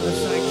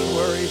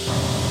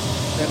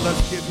And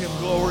let's give him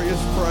glorious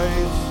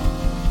praise.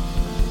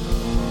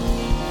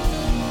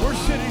 We're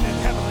sitting in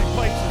heavenly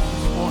places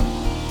this morning.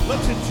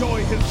 Let's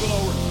enjoy his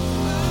glory.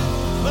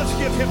 Let's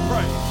give him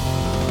praise.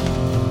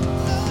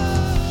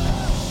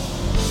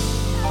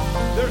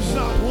 There's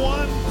not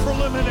one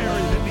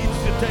preliminary that needs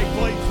to take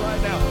place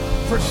right now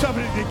for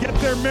somebody to get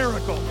their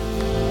miracle.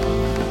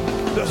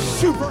 The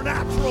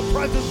supernatural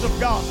presence of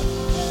God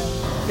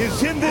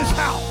is in this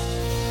house.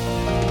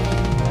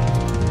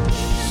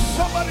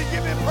 Somebody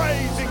give him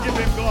praise and give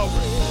him glory.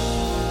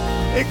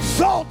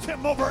 Exalt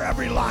him over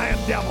every lying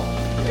devil.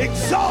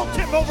 Exalt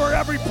him over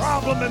every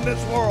problem in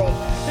this world.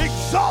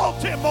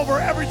 Exalt him over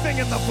everything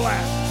in the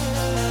flesh.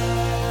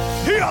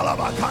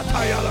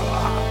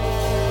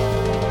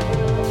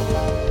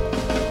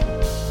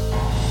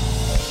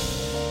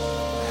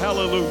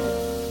 Hallelujah.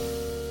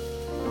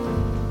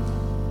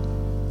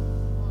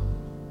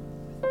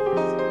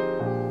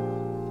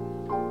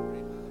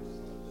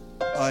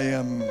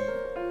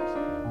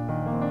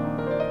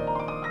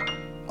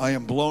 I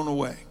am blown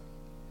away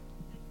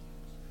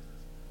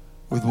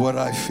with what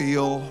I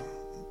feel,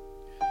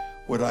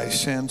 what I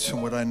sense,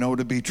 and what I know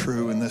to be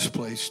true in this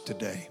place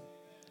today.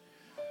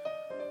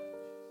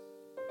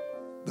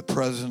 The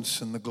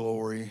presence and the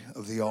glory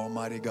of the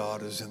Almighty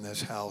God is in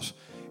this house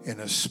in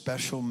a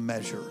special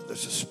measure.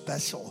 There's a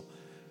special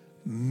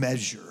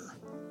measure.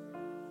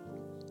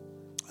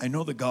 I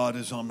know that God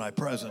is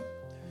omnipresent,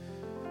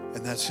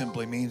 and that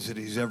simply means that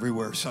he's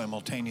everywhere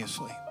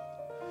simultaneously.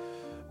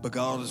 But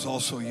God is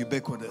also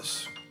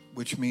ubiquitous,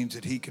 which means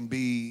that he can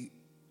be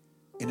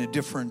in a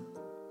different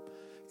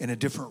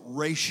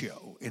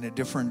ratio, in a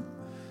different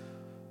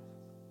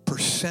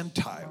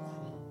percentile.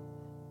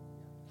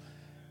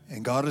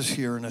 And God is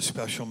here in a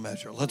special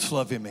measure. Let's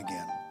love him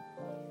again.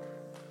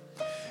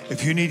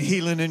 If you need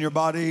healing in your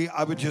body,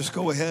 I would just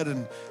go ahead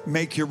and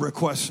make your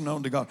requests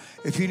known to God.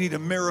 If you need a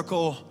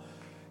miracle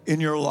in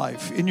your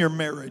life, in your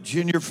marriage,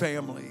 in your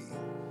family,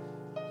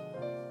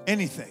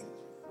 anything,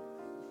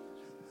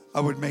 I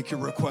would make your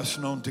request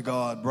known to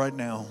God right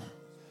now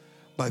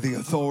by the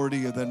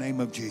authority of the name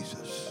of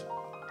Jesus.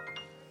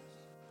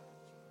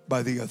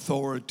 By the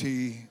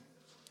authority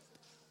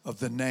of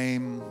the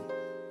name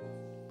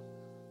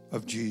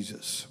of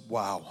Jesus.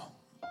 Wow.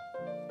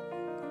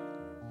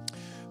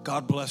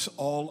 God bless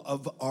all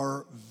of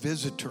our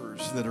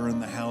visitors that are in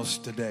the house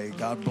today.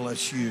 God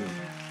bless you.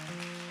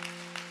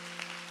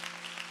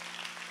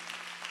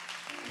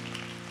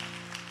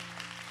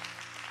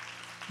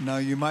 Now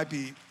you might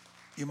be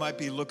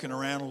looking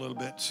around a little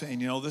bit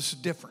saying, you know, this is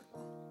different.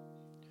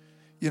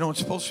 You know, it's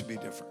supposed to be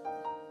different.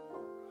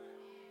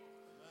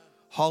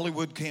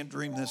 Hollywood can't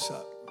dream this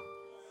up.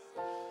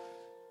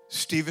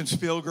 Steven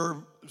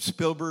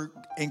Spielberg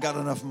ain't got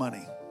enough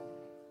money.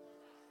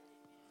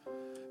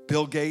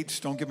 Bill Gates,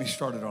 don't get me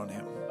started on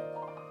him.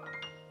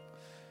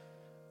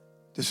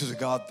 This is a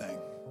God thing.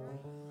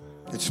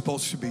 It's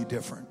supposed to be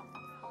different.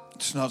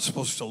 It's not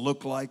supposed to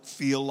look like,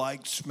 feel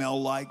like,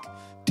 smell like,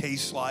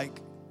 taste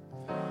like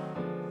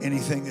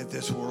anything that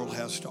this world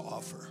has to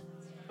offer.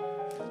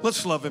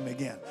 Let's love him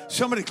again.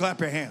 Somebody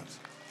clap your hands.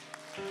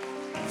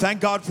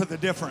 Thank God for the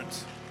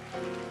difference.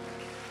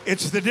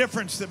 It's the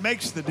difference that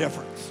makes the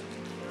difference.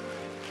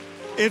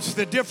 It's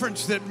the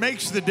difference that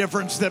makes the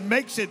difference that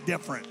makes it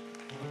different.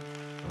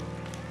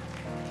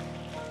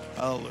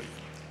 Hallelujah.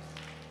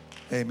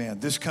 Amen.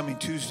 This coming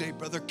Tuesday,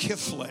 Brother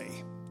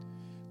Kifley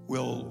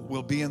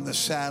will be in the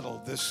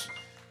saddle this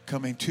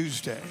coming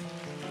Tuesday.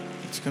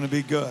 It's going to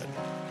be good.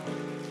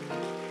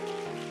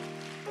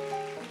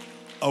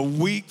 A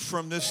week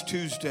from this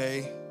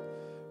Tuesday,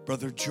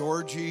 Brother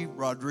Georgie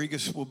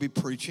Rodriguez will be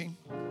preaching.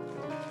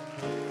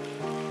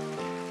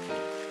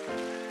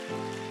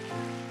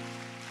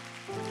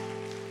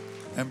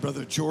 And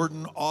Brother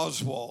Jordan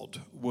Oswald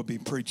will be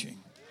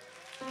preaching.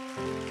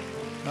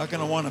 Not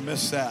going to want to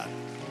miss that.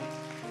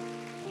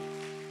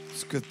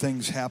 It's good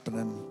things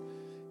happening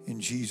in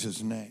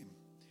Jesus' name.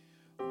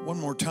 One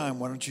more time,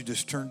 why don't you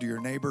just turn to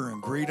your neighbor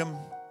and greet him?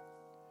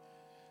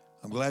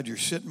 I'm glad you're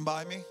sitting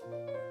by me.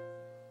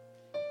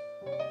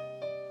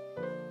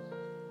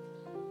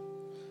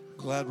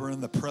 Glad we're in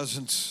the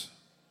presence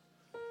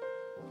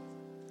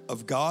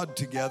of God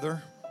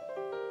together.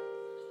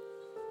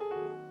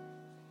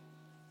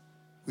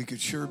 We could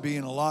sure be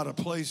in a lot of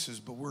places,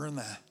 but we're in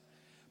the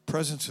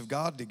presence of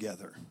God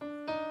together.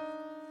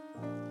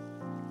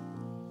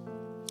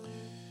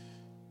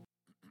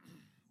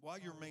 While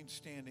you remain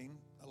standing,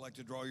 I'd like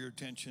to draw your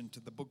attention to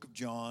the book of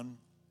John,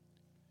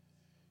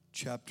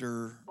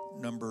 chapter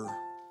number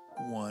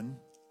 1.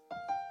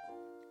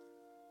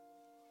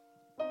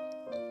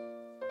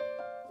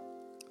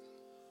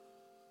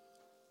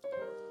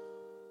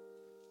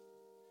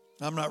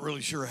 I'm not really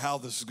sure how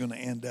this is going to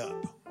end up.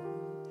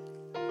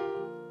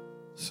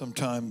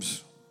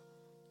 Sometimes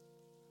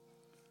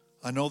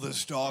I know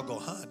this dog will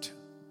hunt,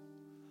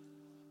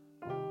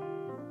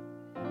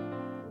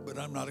 but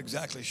I'm not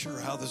exactly sure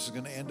how this is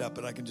going to end up,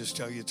 but I can just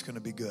tell you it's going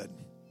to be good.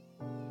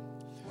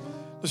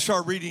 Let's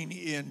start reading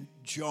in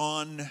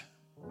John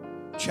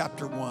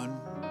chapter 1,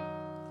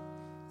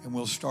 And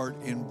we'll start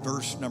in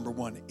verse number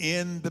 1.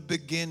 In the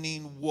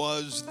beginning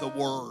was the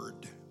Word.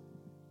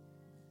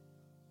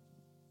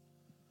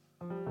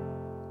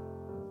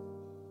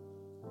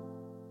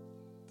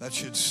 That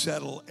should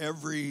settle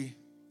every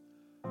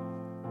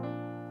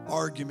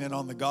argument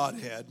on the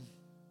Godhead.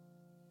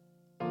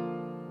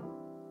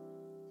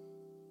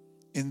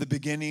 In the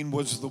beginning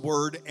was the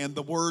Word, and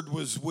the Word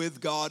was with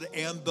God,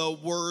 and the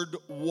Word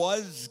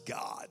was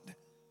God.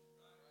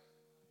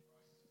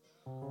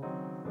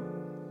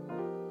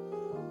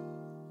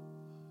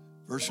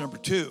 Verse number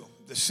 2,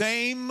 the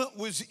same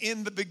was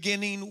in the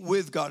beginning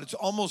with God. It's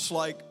almost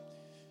like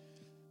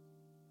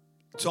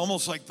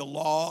the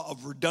law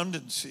of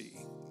redundancy.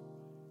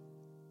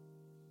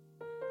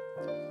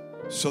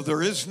 So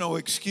there is no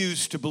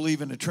excuse to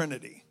believe in a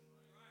Trinity,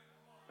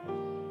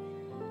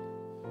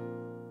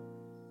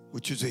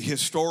 which is a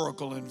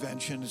historical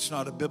invention. It's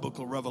not a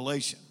biblical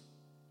revelation.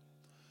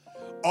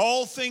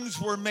 All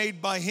things were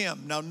made by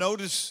him. Now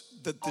notice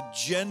that the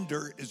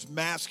gender is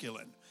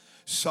masculine.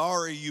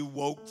 Sorry, you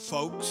woke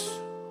folks.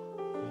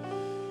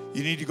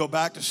 You need to go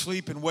back to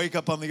sleep and wake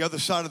up on the other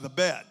side of the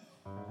bed.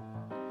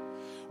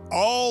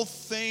 All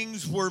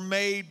things were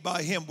made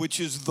by him, which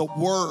is the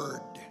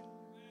Word.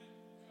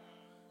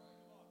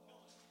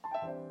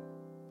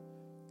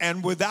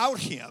 And without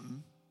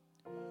him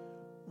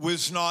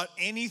was not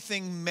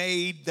anything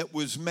made that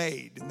was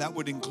made. And that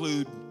would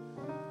include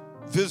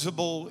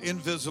visible,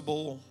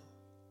 invisible,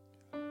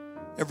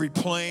 every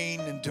plane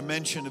and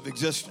dimension of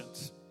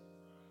existence.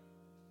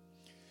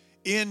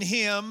 In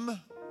him,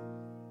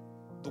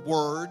 the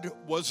Word,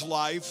 was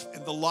life,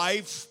 and the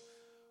life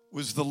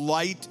was the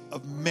light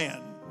of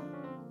men.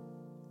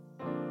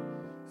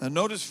 Now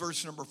notice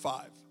verse number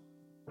 5.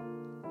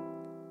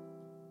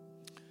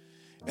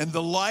 And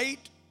the light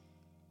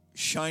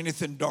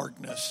shineth in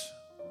darkness,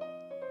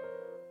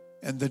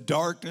 and the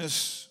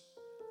darkness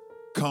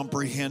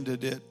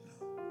comprehended it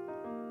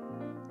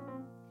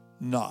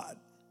not.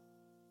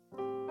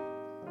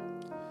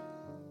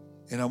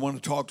 And I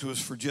want to talk to us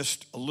for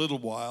just a little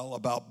while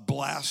about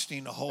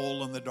blasting a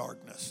hole in the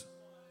darkness.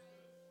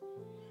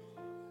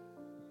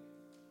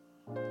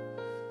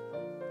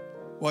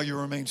 While you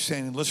remain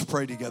standing, let's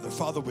pray together.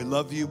 Father, we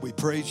love you. We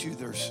praise you.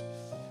 There's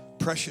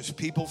precious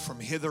people from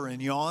hither and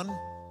yon.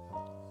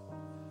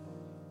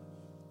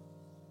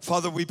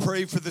 Father, we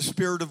pray for the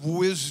spirit of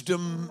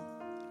wisdom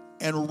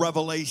and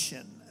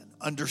revelation and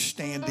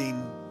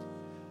understanding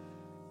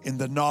in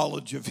the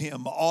knowledge of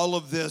him. All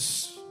of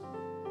this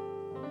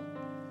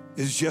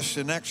is just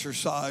an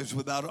exercise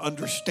without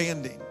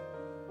understanding,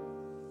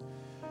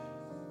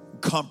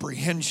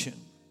 comprehension.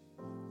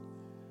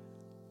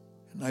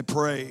 And I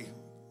pray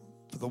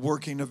for the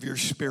working of your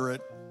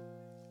Spirit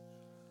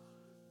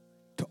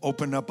to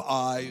open up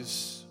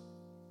eyes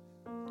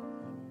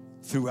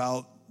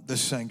throughout the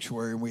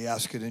sanctuary. And we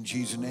ask it in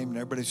Jesus' name. And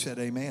everybody said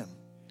amen.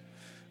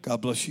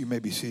 God bless you. You may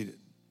be seated.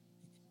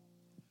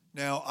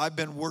 Now, I've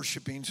been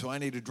worshiping, so I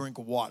need a drink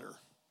of water.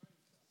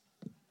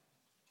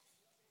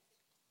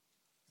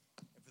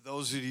 For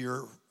those of you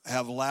who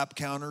have lap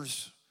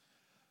counters,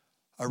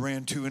 I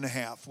ran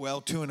 2.5.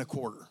 Well,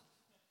 2.25.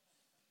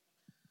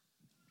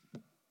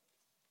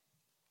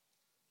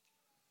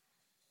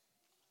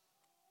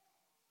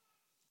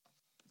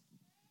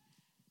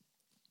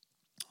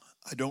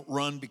 I don't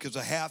run because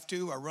I have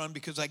to. I run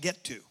because I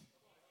get to.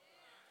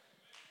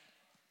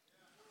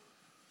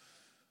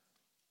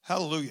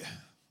 Hallelujah.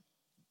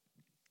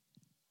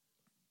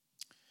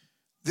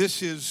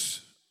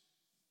 This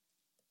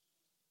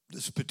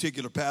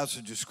particular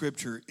passage of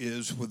Scripture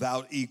is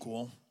without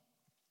equal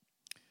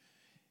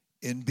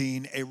in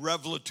being a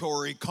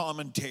revelatory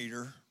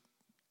commentary,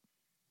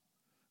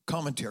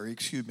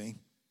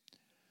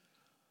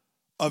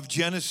 of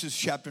Genesis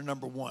chapter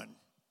number 1.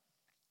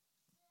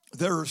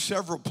 There are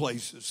several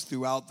places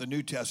throughout the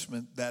New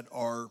Testament that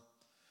are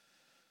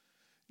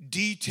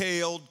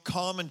detailed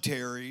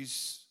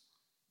commentaries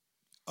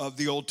of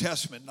the Old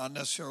Testament, not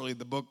necessarily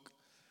the book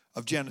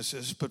of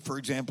Genesis, but for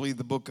example,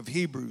 the book of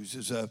Hebrews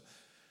is an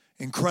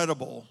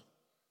incredible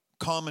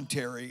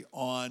commentary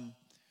on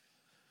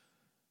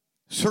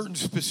certain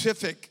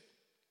specific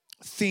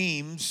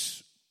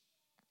themes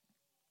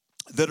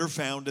that are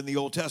found in the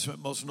Old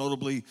Testament, most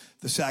notably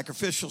the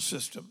sacrificial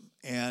system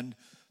and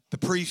the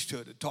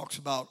priesthood. It talks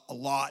about a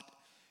lot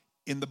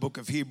in the book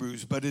of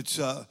Hebrews, but it's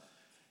a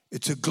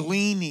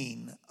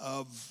gleaning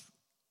of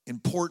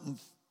important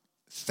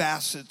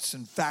facets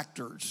and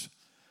factors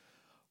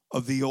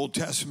of the Old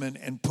Testament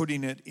and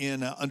putting it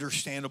in an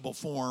understandable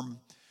form,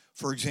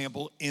 for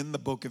example, in the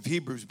book of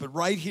Hebrews. But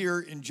right here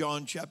in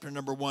John chapter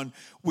number 1,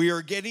 we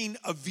are getting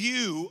a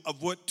view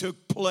of what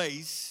took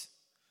place,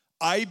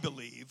 I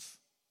believe,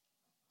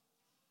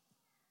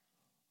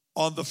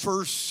 on the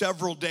first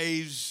several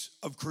days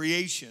of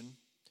creation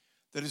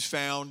that is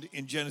found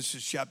in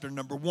Genesis chapter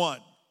number 1.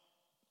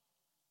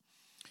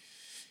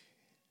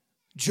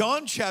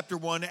 John chapter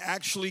 1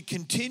 actually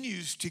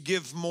continues to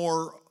give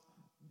more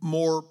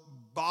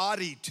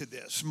body to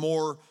this,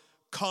 more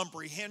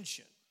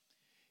comprehension,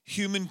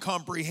 human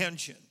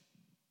comprehension.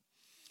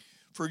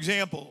 For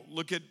example,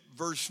 look at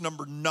verse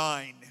number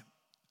 9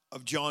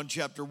 of John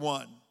chapter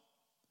 1.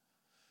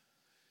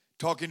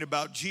 Talking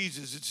about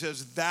Jesus, it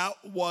says, that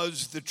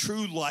was the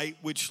true light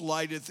which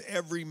lighteth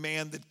every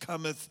man that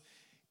cometh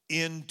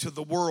into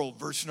the world.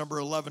 Verse number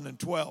 11 and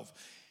 12.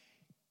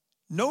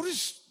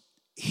 Notice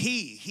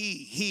he.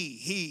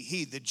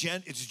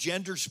 It's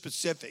gender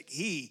specific.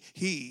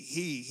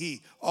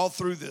 He. All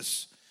through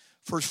this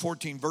first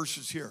 14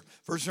 verses here.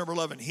 Verse number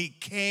 11. He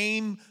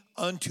came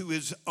unto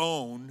his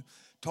own,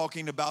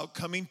 talking about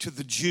coming to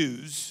the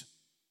Jews,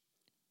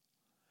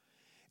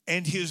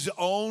 and his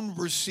own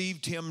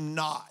received him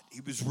not.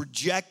 He was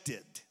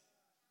rejected.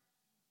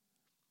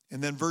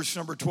 And then verse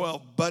number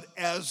 12. But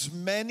as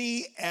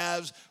many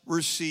as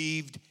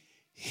received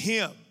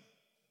him,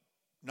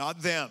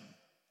 not them,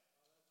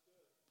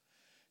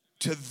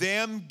 to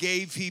them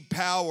gave he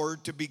power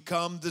to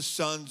become the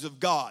sons of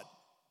God.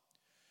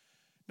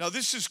 Now,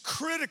 this is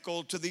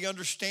critical to the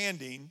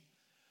understanding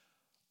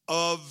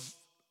of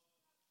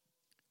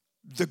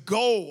the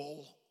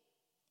goal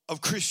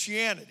of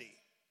Christianity.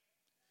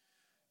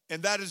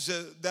 And that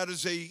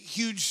is a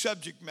huge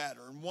subject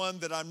matter, and one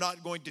that I'm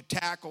not going to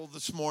tackle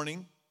this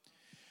morning.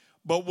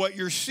 But what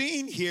you're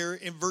seeing here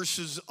in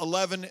verses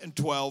 11 and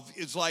 12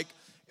 is like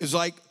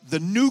the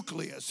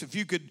nucleus. If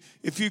you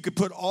could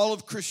put all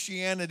of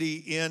Christianity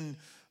in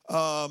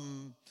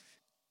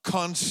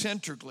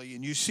concentrically,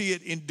 and you see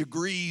it in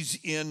degrees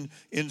in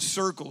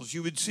circles,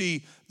 you would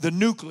see the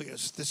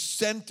nucleus, the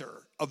center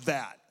of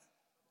that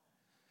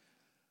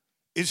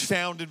is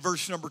found in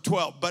verse number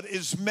 12. But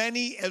as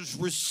many as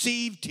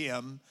received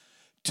him,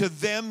 to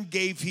them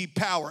gave he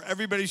power.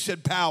 Everybody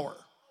said power.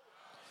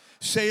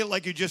 Say it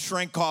like you just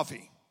drank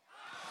coffee.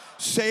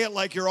 Say it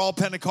like you're all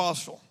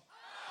Pentecostal.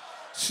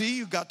 See,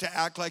 you got to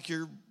act like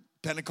you're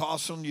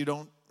Pentecostal and you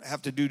don't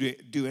have to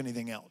do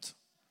anything else.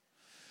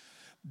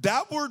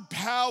 That word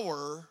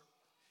power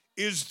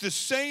is the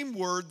same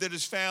word that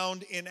is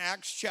found in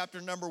Acts chapter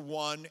number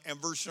 1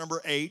 and verse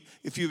number 8.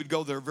 If you would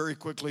go there very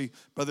quickly,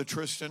 Brother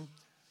Tristan.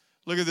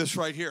 Look at this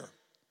right here.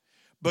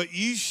 But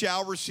ye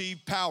shall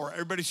receive power.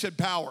 Everybody said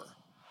power.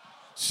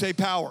 Say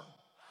power.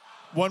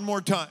 One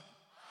more time.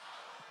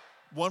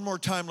 One more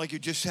time like you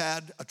just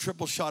had a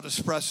triple shot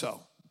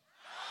espresso.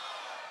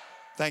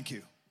 Thank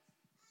you.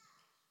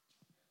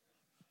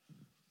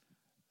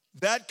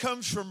 That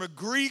comes from a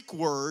Greek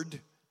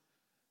word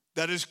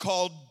that is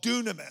called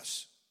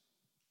dunamis.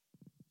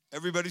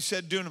 Everybody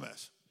said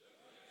dunamis.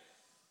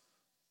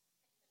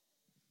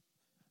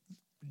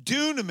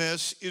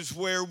 Dunamis is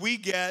where we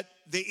get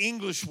the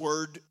English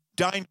word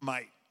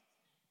dynamite.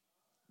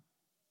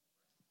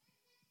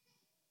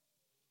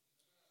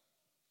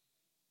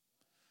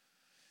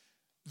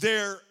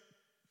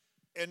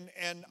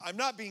 And I'm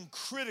not being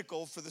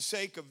critical for the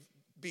sake of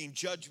being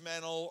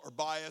judgmental or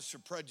biased or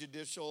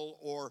prejudicial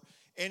or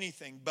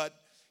anything, but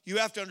you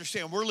have to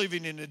understand we're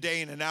living in a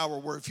day and an hour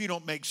where if you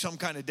don't make some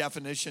kind of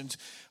definitions,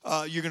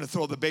 you're going to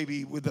throw the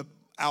baby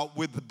out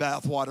with the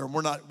bathwater,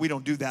 and we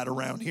don't do that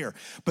around here.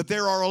 But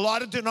there are a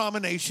lot of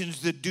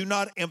denominations that do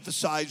not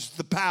emphasize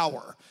the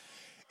power.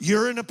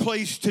 You're in a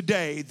place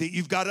today that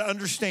you've got to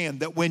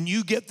understand that when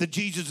you get the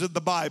Jesus of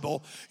the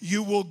Bible,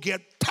 you will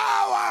get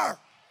power.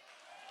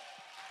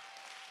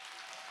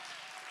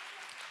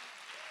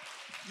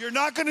 You're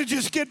not going to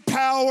just get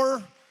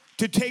power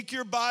to take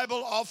your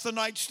Bible off the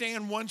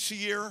nightstand once a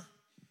year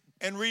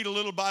and read a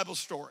little Bible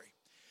story.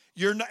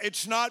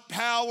 It's not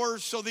power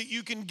so that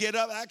you can get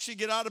out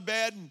of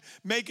bed and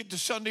make it to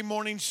Sunday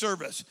morning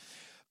service.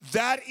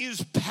 That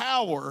is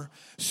power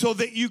so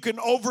that you can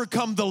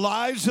overcome the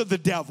lies of the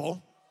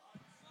devil,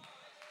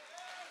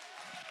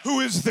 who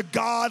is the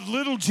God,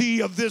 little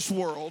g, of this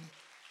world,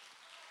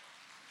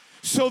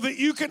 so that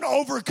you can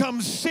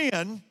overcome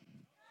sin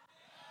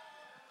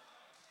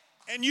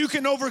and you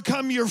can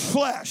overcome your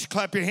flesh.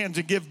 Clap your hands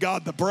and give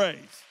God the praise.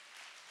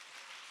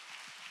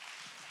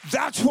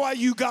 That's why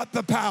you got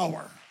the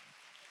power.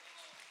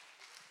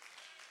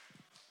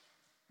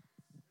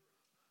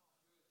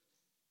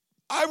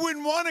 I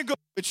wouldn't want to go to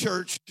a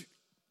church that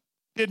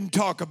didn't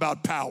talk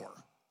about power.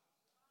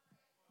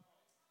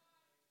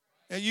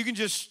 And you can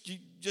just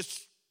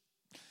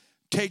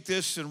take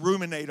this and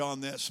ruminate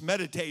on this,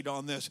 meditate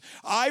on this.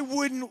 I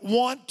wouldn't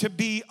want to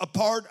be a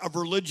part of a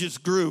religious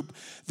group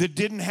that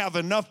didn't have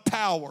enough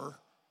power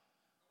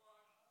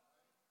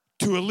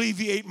to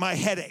alleviate my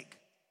headache.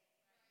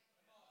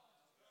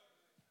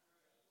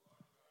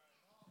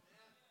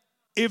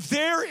 If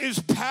there is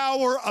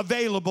power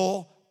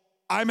available,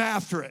 I'm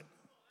after it.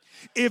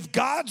 If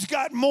God's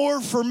got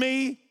more for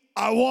me,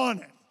 I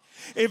want it.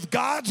 If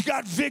God's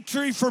got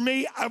victory for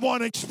me, I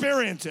want to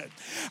experience it.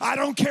 I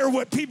don't care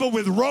what people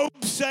with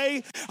robes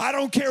say. I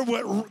don't care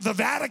what the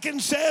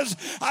Vatican says.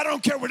 I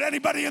don't care what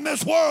anybody in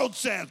this world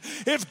says.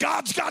 If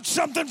God's got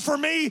something for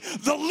me,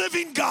 the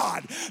living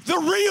God, the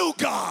real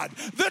God,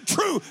 the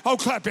true. Oh,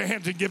 clap your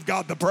hands and give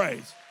God the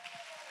praise.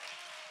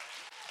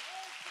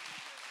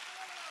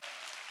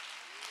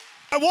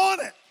 I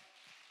want it.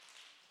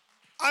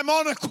 I'm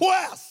on a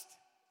quest.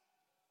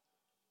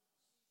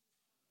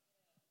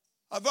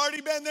 I've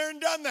already been there and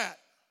done that.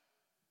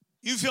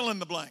 You fill in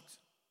the blanks.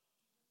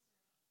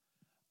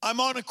 I'm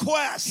on a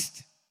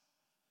quest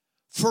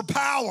for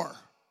power,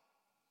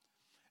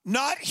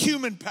 not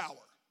human power,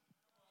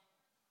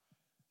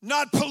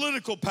 not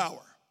political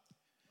power,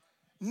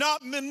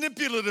 not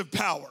manipulative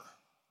power.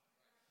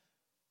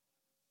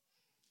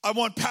 I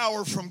want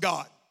power from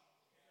God.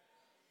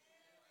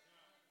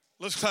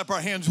 Let's clap our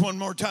hands one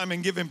more time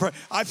and give him praise.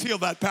 I feel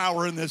that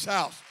power in this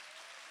house.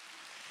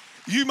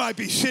 You might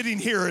be sitting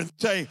here and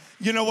say,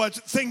 you know what,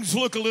 things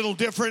look a little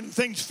different,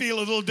 things feel a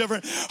little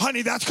different.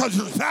 Honey, that's because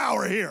there's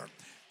power here.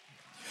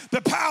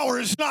 The power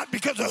is not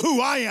because of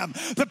who I am.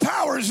 The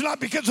power is not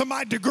because of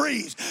my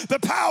degrees. The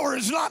power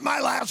is not my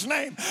last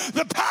name.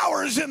 The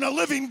power is in the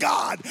living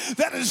God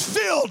that has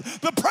filled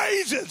the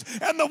praises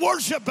and the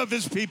worship of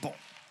his people.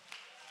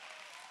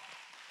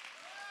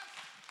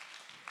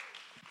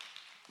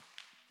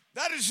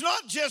 That is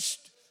not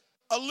just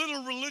a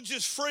little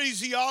religious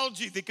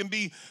phraseology that can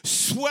be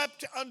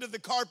swept under the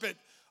carpet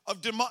of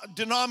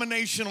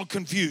denominational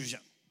confusion.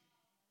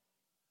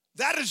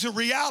 That is a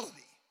reality.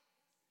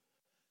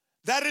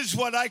 That is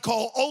what I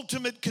call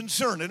ultimate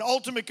concern. And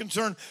ultimate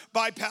concern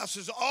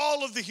bypasses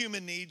all of the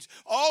human needs,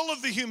 all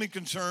of the human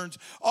concerns,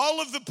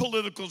 all of the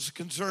political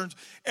concerns.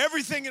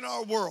 Everything in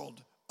our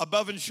world,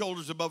 above and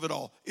shoulders above it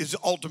all, is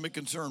ultimate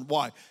concern.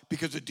 Why?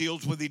 Because it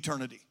deals with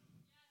eternity.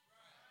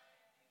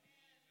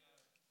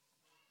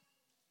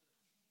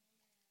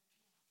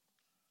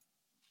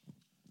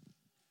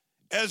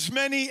 As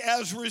many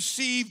as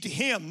received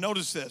him,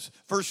 notice this,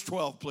 verse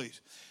 12,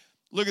 please.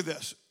 Look at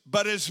this.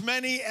 But as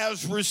many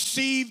as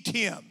received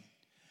him,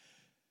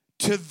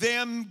 to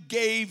them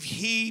gave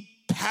he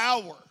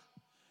power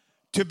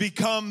to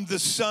become the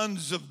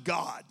sons of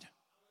God.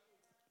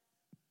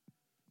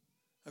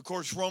 Of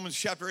course, Romans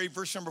chapter 8,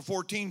 verse number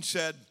 14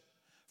 said,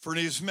 for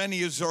as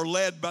many as are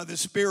led by the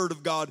Spirit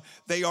of God,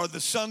 they are the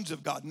sons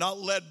of God, not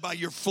led by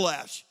your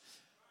flesh.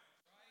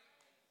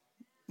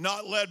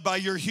 Not led by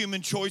your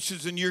human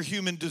choices and your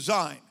human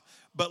design,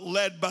 but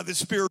led by the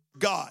Spirit of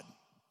God.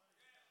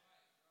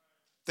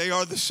 They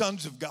are the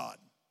sons of God.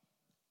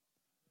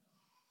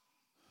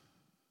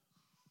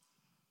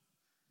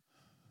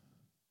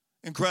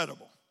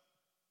 Incredible.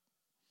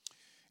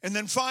 And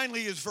then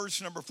finally is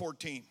verse number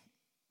 14.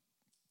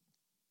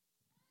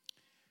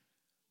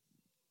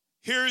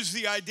 Here is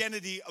the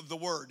identity of the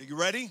Word. Are you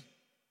ready?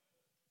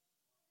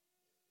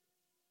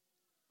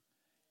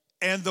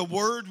 And the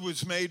Word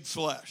was made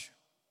flesh.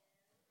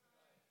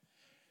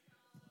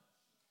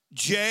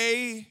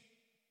 J-E-S-U-S.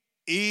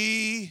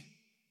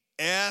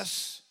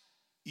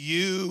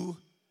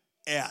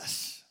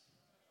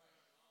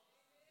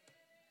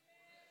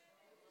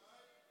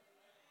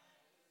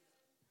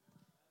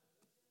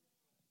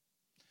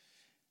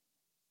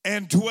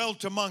 And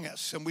dwelt among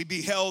us, and we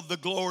beheld the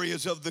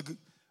glories of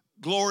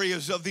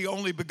the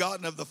only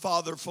begotten of the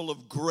Father, full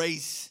of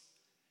grace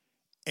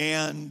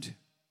and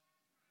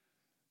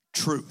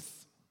truth.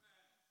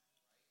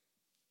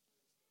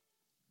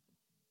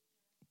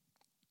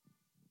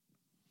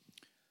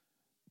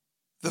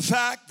 The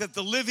fact that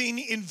the living,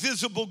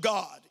 invisible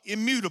God,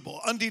 immutable,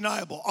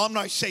 undeniable,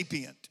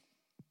 omnisapient,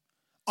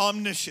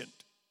 omniscient,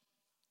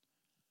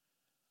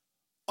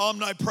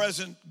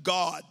 omnipresent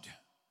God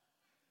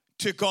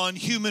took on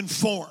human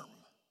form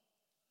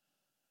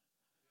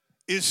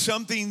is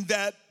something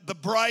that the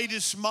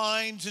brightest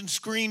minds and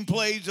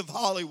screenplays of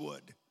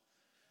Hollywood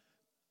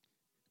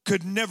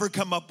could never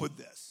come up with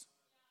this.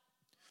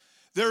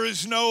 There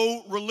is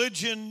no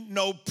religion,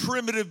 no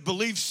primitive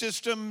belief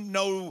system,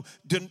 no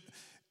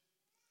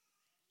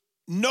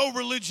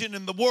religion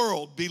in the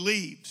world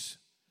believes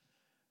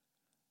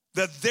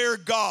that their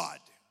God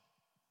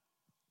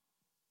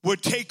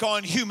would take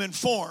on human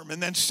form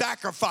and then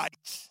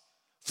sacrifice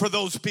for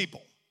those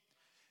people.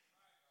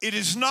 It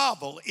is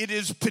novel, it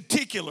is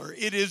particular,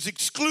 it is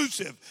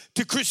exclusive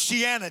to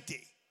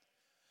Christianity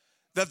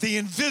that the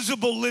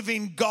invisible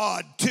living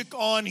God took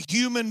on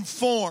human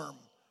form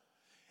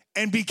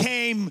and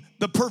became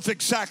the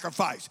perfect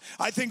sacrifice.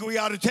 I think we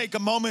ought to take a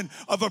moment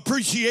of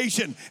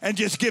appreciation and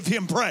just give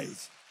him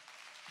praise.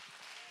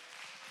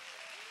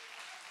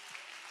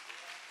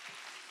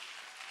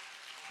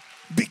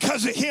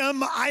 Because of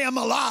him, I am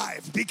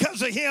alive.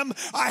 Because of him,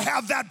 I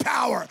have that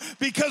power.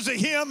 Because of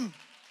him,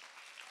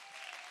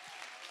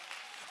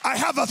 I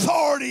have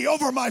authority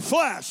over my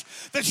flesh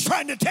that's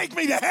trying to take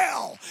me to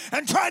hell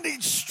and trying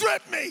to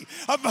strip me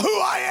of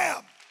who I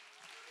am.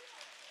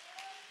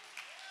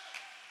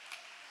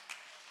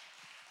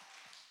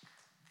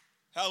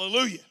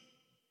 Hallelujah.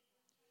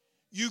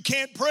 You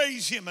can't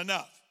praise him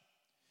enough.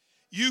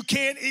 You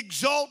can't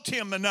exalt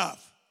him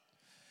enough.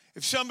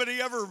 If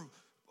somebody ever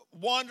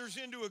wanders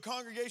into a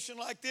congregation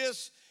like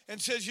this and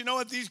says, you know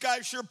what, these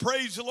guys sure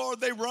praise the Lord.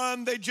 They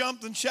run, they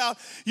jump and shout.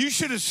 You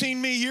should have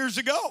seen me years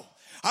ago.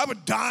 I was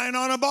dying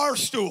on a bar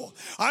stool.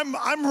 I'm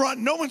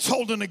running. No one's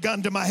holding a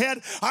gun to my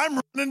head.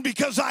 I'm running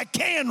because I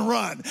can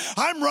run.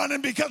 I'm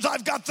running because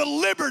I've got the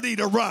liberty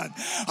to run.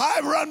 I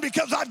run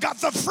because I've got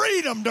the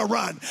freedom to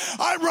run.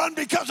 I run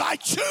because I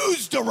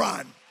choose to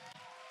run.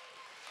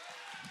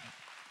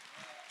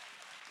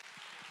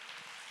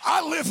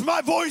 I lift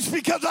my voice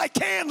because I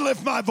can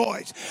lift my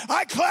voice.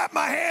 I clap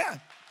my hand.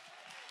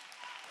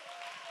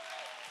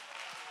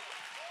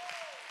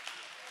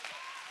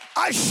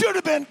 I should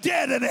have been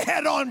dead in a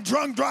head-on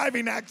drunk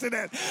driving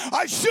accident.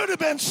 I should have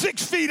been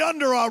 6 feet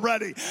under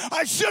already.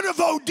 I should have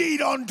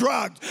OD'd on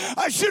drugs.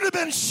 I should have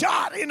been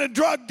shot in a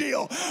drug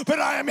deal. But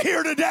I am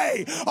here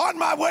today on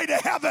my way to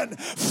heaven,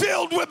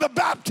 filled with the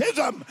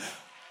baptism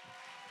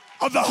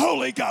of the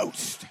Holy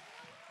Ghost.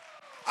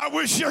 I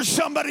wish there's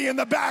somebody in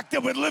the back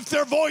that would lift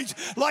their voice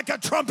like a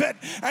trumpet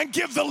and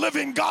give the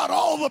living God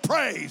all the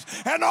praise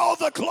and all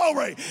the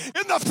glory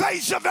in the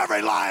face of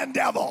every lying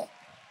devil.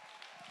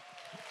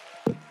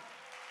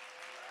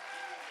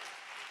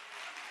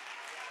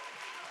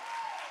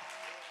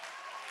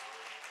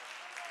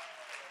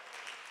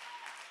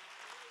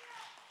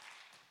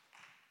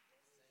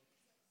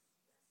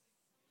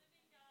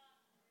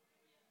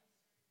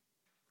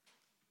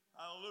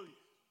 Hallelujah.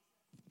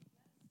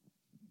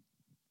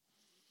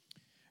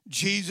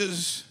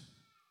 Jesus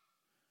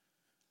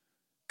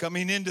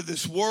coming into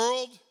this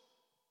world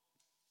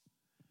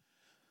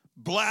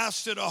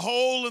blasted a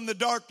hole in the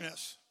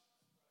darkness.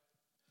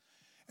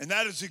 And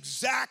that is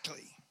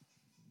exactly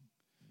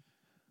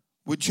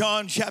what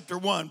John chapter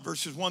 1,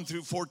 verses 1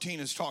 through 14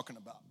 is talking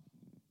about.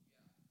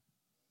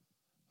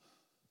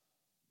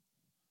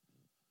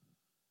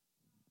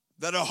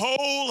 That a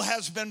hole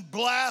has been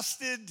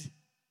blasted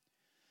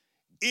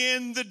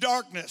in the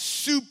darkness,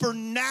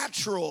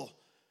 supernatural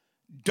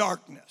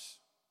darkness.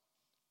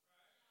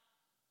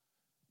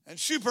 And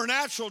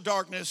supernatural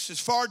darkness is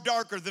far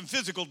darker than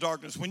physical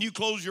darkness. When you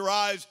close your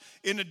eyes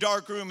in a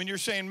dark room and you're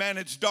saying, man,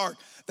 it's dark,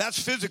 that's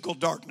physical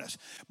darkness.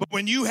 But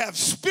when you have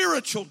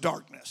spiritual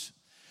darkness,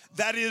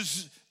 that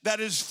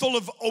is full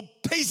of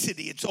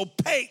opacity, it's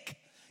opaque,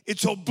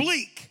 it's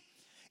oblique,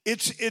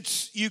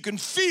 it's you can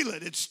feel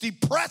it, it's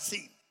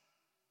depressing.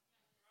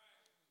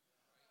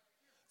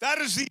 That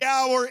is the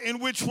hour in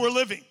which we're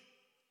living.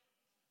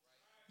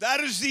 That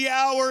is the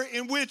hour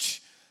in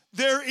which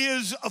there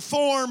is a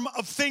form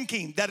of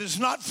thinking that is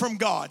not from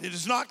God. It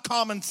is not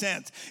common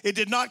sense. It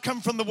did not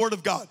come from the Word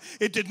of God.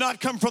 It did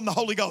not come from the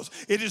Holy Ghost.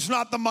 It is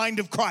not the mind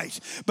of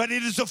Christ. But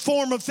it is a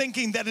form of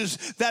thinking that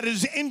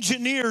is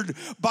engineered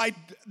by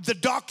the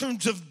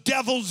doctrines of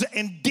devils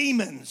and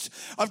demons,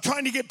 of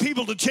trying to get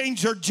people to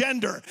change their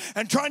gender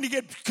and trying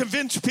to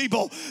convince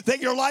people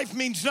that your life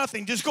means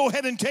nothing. Just go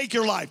ahead and take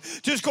your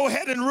life. Just go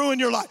ahead and ruin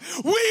your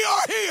life. We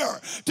are here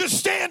to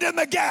stand in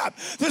the gap,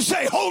 to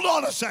say, hold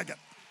on a second.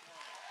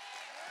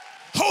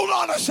 Hold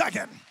on a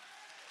second.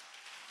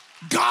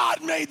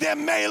 God made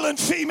them male and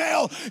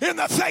female in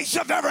the face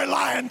of every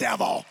lying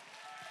devil.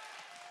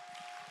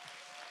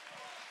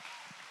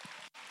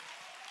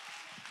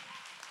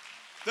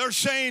 They're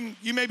saying,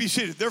 you may be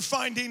seated, they're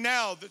finding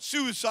now that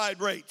suicide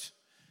rates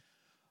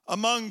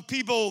among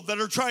people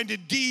that are trying to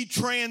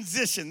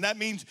detransition, that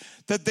means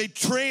that they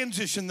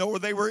transitioned or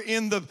they were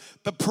in the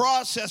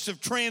process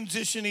of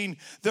transitioning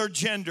their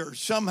gender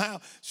somehow,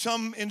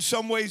 in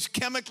some ways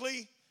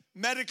chemically,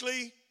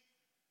 medically,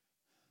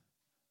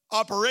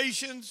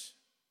 operations.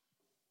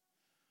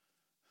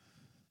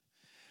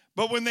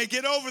 But when they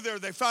get over there,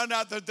 they find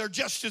out that they're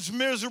just as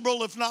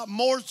miserable, if not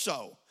more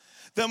so,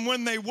 than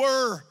when they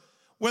were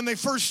when they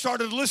first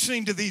started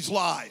listening to these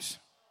lies.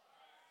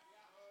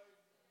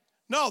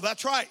 No,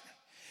 that's right.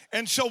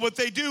 And so what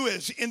they do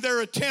is, in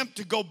their attempt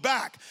to go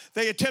back,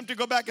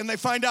 and they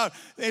find out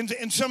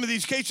in some of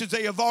these cases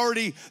they've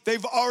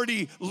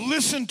already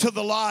listened to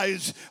the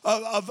lies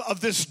of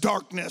this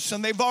darkness,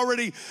 and they've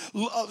already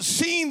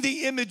seen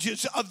the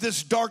images of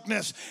this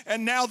darkness,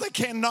 and now they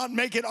cannot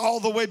make it all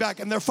the way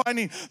back. And they're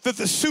finding that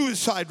the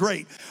suicide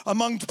rate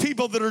among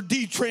people that are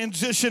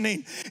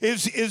detransitioning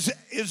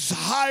is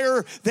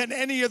higher than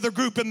any other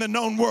group in the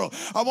known world.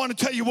 I want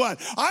to tell you what,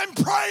 I'm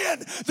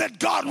praying that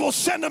God will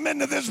send them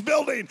into this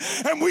building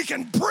and we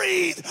can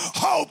breathe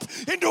hope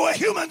into a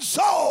human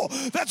soul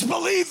that's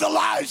believed the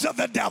lies of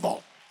the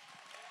devil.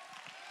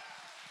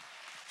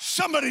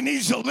 Somebody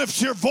needs to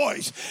lift your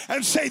voice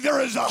and say,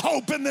 there is a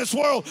hope in this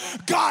world.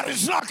 God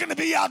is not going to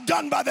be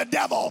outdone by the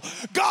devil.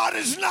 God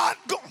is not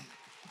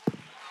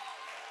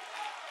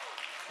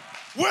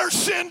where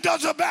sin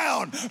does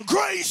abound,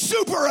 grace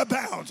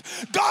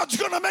superabounds. God's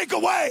going to make a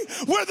way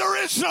where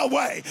there is no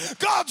way.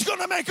 God's going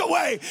to make a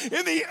way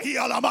in the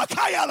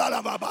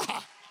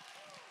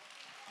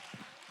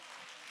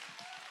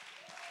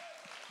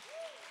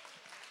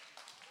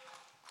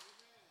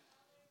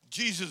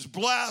Jesus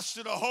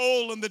blasted a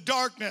hole in the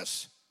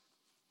darkness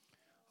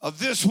of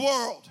this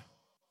world.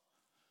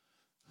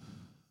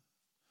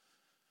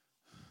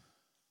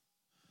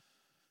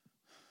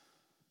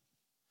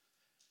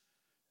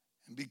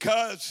 And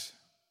because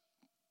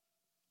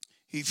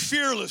he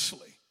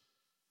fearlessly,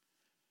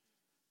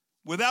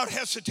 without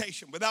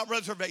hesitation, without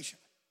reservation,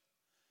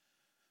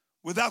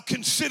 without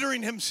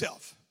considering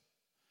himself,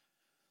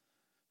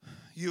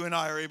 you and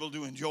I are able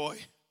to enjoy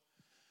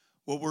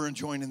what we're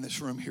enjoying in this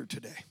room here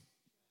today.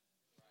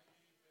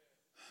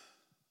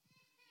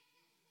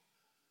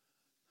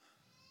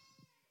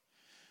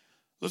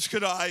 Let's go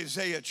to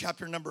Isaiah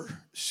chapter number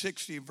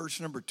 60, verse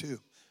number 2.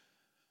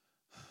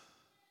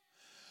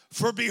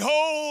 For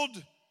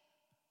behold,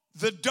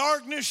 the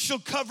darkness shall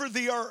cover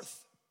the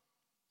earth,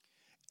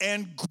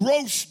 and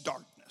gross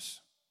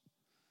darkness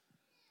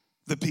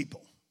the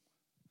people.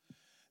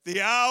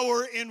 The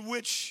hour in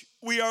which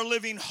we are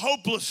living,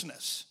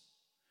 hopelessness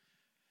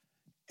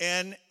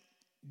and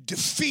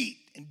defeat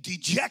and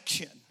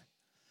dejection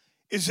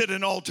is at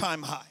an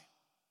all-time high.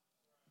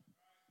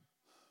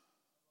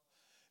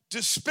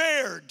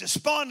 Despair,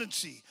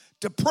 despondency,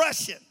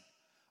 depression,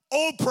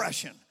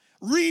 oppression,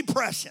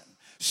 repression,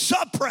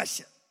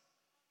 suppression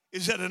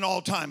is at an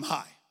all-time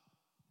high.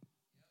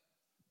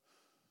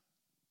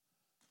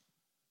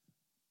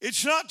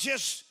 It's not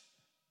just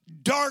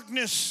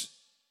darkness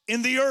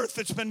in the earth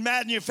that's been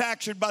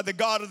manufactured by the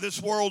god of this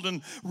world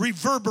and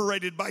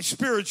reverberated by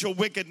spiritual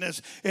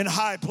wickedness in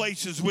high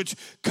places, which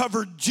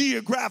cover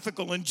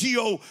geographical and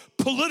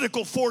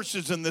geopolitical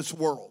forces in this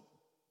world.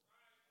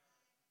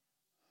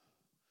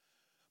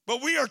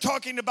 But we are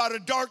talking about a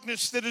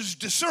darkness that is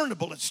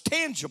discernible, it's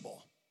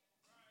tangible.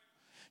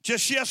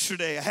 Just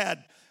yesterday, I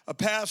had a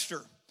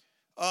pastor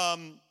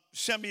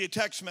sent me a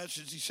text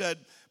message. He said,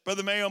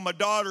 Brother Mayo, my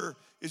daughter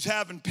is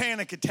having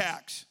panic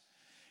attacks.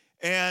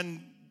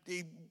 And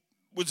he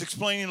was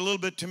explaining a little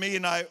bit to me,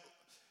 and I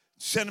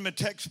sent him a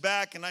text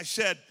back, and I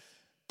said,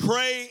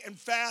 pray and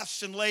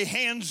fast and lay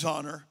hands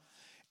on her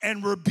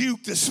and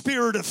rebuke the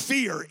spirit of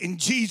fear in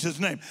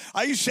Jesus' name.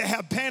 I used to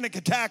have panic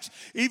attacks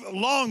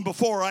even long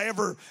before I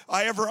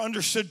ever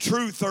understood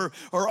truth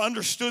or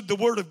understood the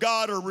Word of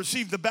God or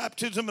received the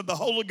baptism of the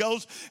Holy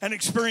Ghost and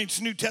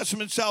experienced New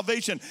Testament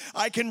salvation.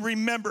 I can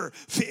remember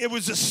it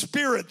was a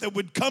spirit that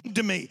would come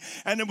to me,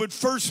 and it would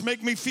first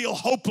make me feel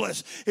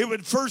hopeless. It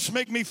would first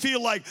make me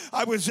feel like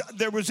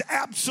there was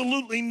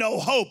absolutely no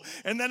hope.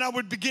 And then I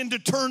would begin to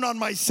turn on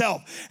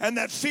myself. And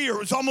that fear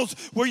was almost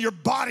where your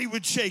body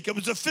would shake. It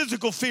was a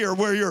physical fear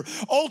where you're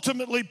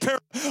ultimately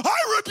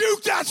I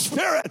rebuke that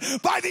spirit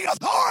by the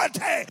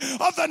authority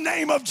of the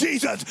name of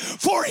Jesus.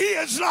 For he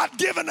has not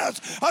given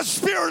us a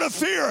spirit of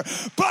fear,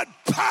 but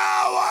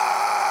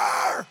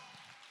power.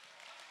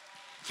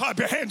 Clap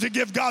your hands and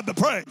give God the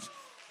praise.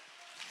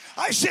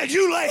 I said,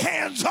 you lay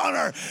hands on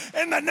her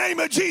in the name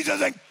of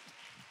Jesus. And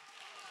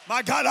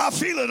my God, I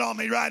feel it on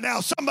me right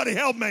now. Somebody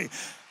help me.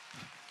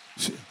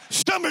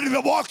 Somebody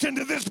that walked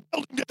into this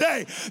building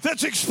today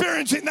that's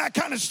experiencing that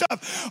kind of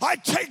stuff, I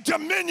take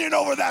dominion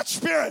over that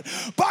spirit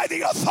by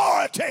the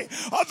authority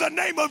of the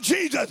name of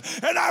Jesus,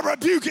 and I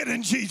rebuke it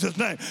in Jesus'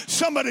 name.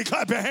 Somebody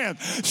clap your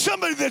hands.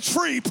 Somebody that's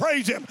free,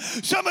 praise him.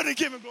 Somebody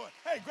give him glory.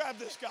 Hey, grab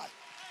this guy.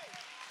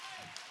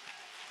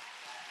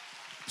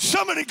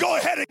 Somebody go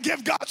ahead and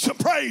give God some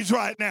praise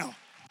right now.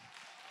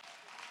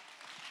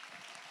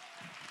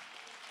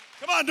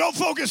 Come on, don't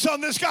focus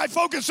on this guy.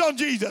 Focus on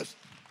Jesus.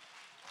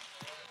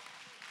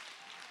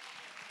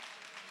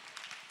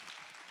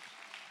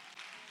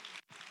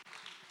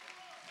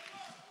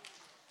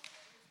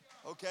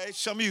 Okay,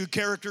 some of you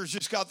characters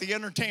just got the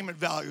entertainment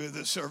value of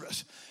this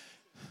service.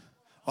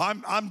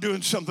 I'm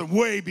doing something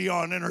way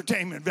beyond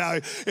entertainment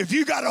value. If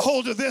you got a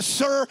hold of this,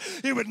 sir,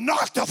 it would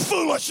knock the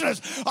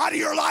foolishness out of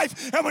your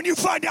life. And when you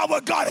find out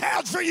what God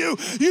has for you,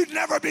 you'd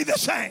never be the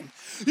same.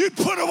 You'd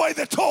put away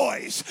the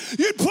toys.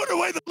 You'd put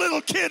away the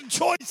little kid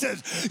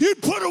choices.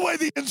 You'd put away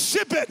the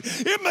insipid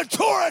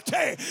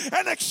immaturity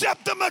and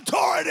accept the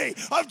maturity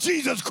of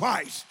Jesus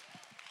Christ.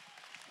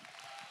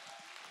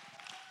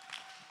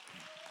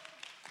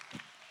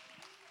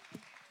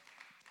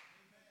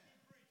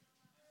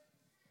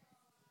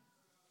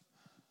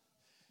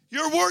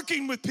 You're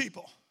working with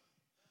people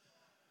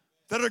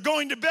that are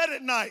going to bed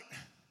at night,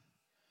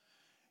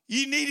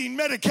 you needing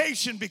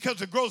medication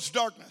because of gross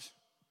darkness.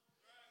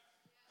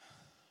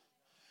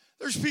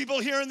 There's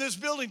people here in this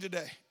building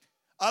today.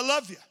 I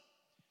love you.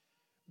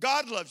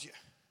 God loves you.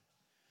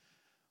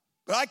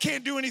 But I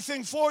can't do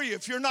anything for you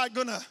if you're not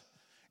going to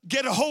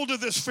get a hold of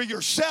this for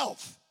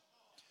yourself.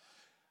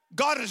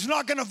 God is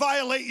not going to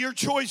violate your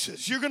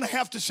choices. You're going to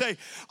have to say,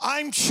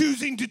 I'm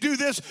choosing to do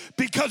this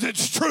because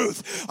it's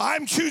truth.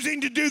 I'm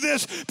choosing to do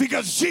this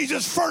because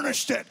Jesus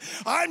furnished it.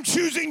 I'm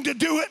choosing to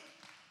do it.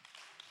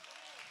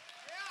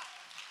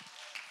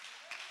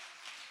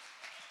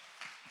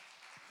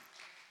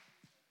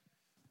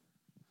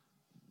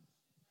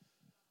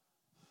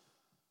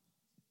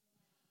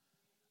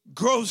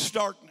 Gross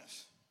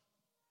darkness.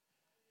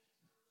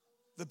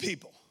 The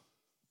people.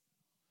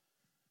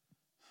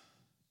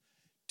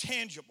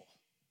 Tangible,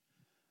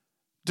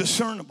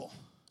 discernible.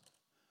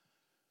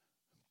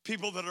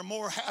 People that are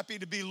more happy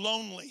to be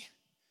lonely.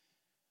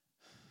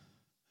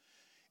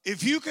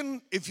 If you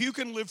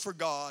can live for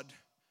God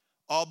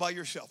all by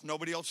yourself,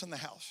 nobody else in the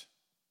house,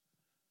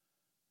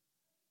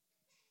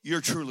 you're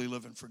truly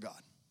living for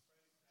God.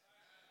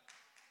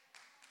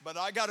 But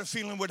I got a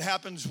feeling what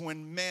happens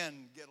when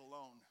men get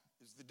alone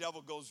is the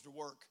devil goes to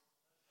work,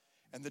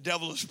 and the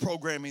devil is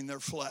programming their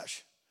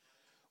flesh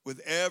with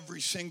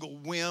every single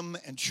whim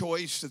and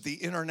choice that the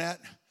internet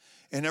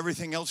and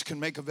everything else can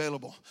make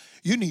available.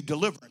 You need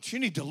deliverance. You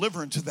need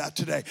deliverance of that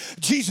today.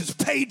 Jesus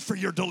paid for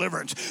your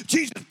deliverance.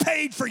 Jesus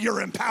paid for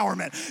your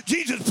empowerment.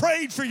 Jesus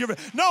prayed for your...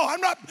 No,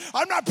 I'm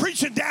not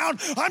preaching down.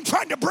 I'm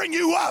trying to bring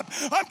you up.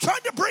 I'm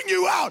trying to bring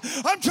you out.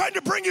 I'm trying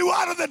to bring you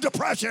out of the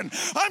depression.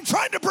 I'm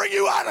trying to bring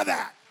you out of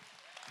that.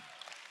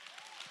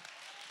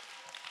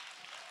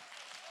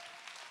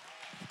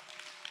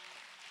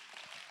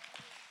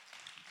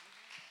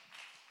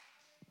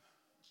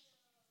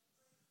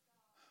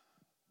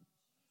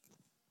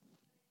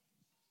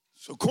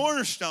 So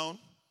Cornerstone,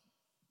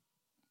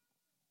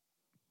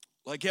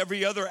 like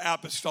every other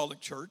apostolic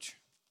church,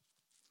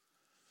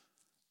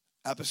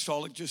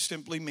 apostolic just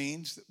simply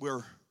means that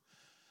we're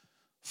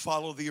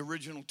follow the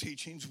original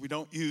teachings. We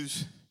don't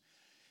use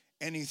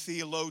any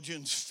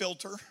theologian's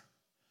filter,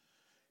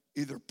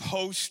 either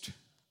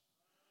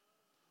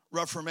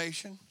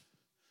post-Reformation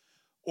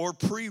or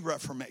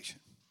pre-Reformation.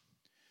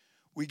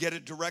 We get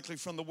it directly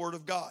from the Word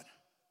of God.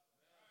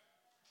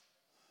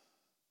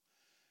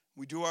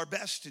 We do our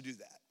best to do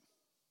that.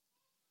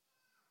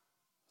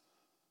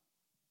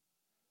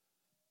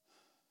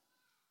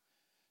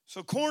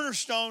 So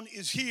Cornerstone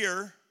is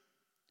here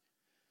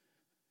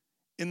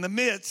in the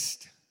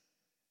midst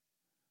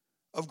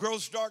of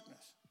gross darkness.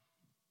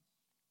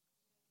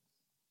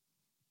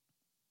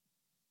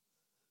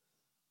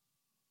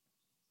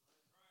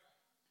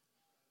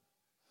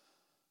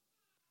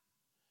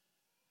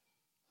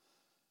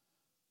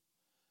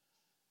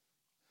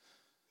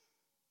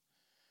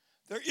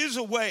 There is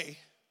a way,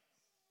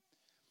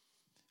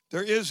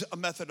 there is a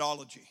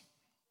methodology,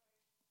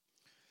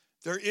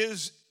 there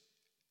is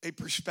a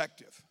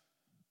perspective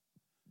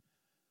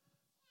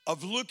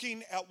of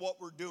looking at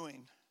what we're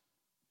doing,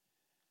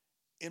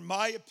 in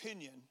my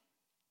opinion,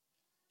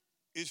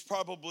 is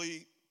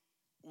probably,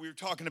 we were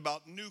talking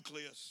about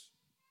nucleus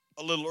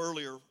a little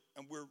earlier,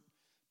 and we're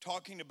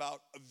talking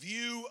about a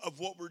view of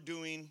what we're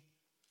doing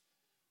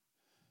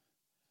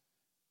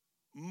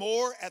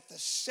more at the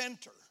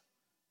center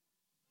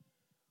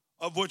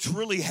of what's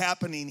really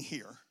happening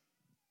here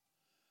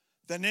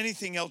than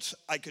anything else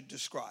I could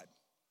describe.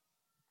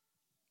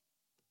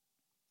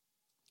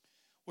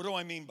 What do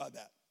I mean by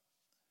that?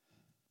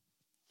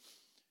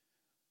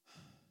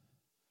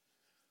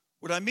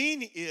 What I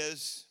mean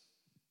is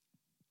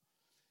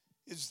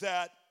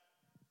that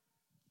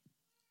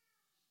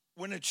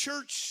when a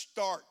church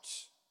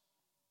starts,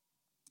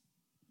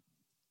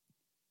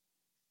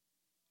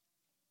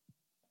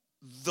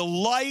 the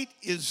light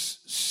is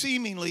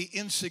seemingly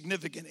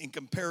insignificant in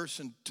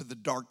comparison to the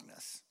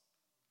darkness.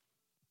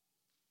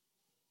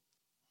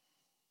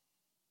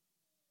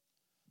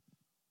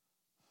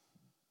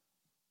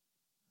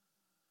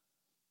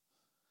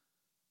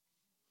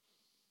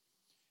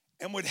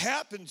 And what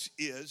happens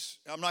is,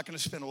 I'm not going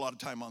to spend a lot of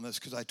time on this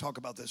because I talk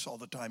about this all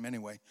the time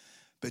anyway,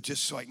 but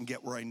just so I can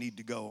get where I need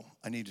to go,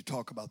 I need to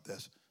talk about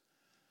this.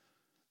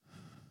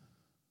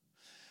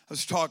 I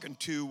was talking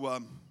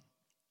to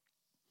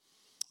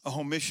a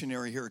home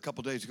missionary here a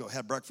couple days ago,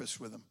 had breakfast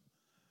with him.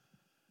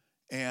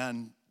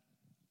 And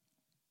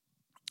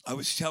I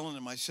was telling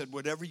him, I said,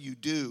 whatever you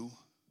do,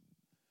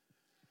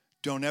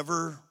 don't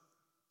ever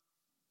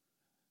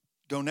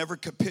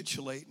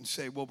capitulate and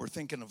say, well, we're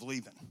thinking of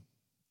leaving.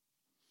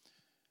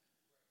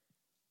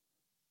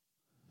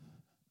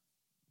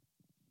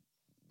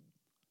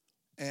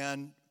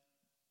 And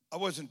I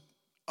wasn't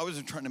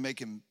trying to make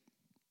him,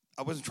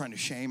 I wasn't trying to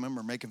shame him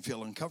or make him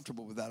feel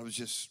uncomfortable with that.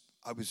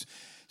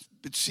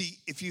 But see,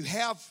 if you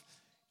have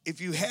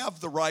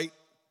the right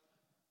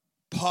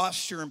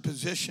posture and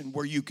position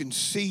where you can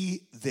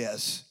see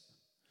this,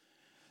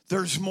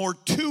 there's more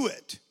to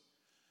it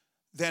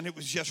than it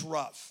was just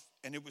rough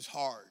and it was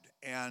hard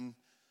and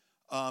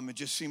it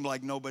just seemed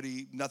like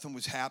nothing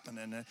was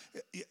happening.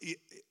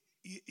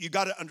 You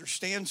got to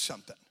understand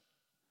something.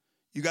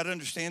 You got to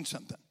understand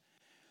something.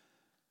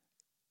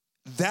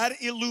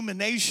 That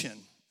illumination,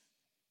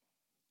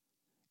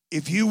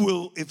 if you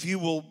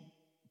will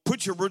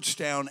put your roots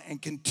down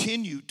and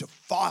continue to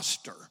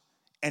foster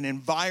an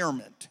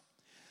environment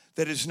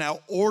that is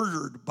now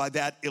ordered by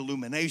that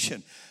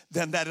illumination,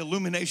 then that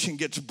illumination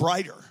gets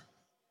brighter.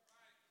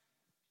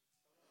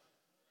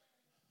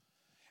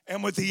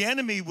 And what the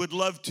enemy would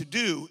love to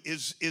do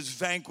is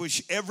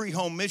vanquish every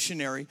home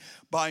missionary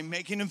by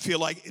making them feel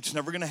like it's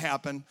never going to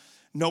happen.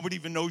 Nobody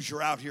even knows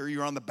you're out here.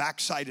 You're on the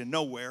backside of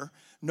nowhere.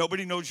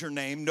 Nobody knows your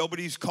name.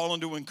 Nobody's calling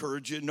to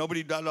encourage you.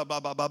 Nobody, blah, blah, blah,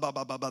 blah, blah,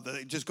 blah, blah, blah.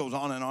 It just goes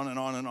on and on and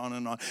on and on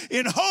and on.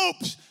 In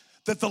hopes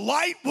that the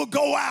light will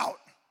go out.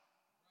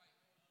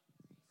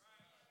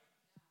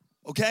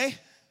 Okay?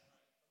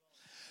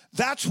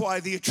 That's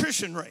why the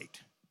attrition rate.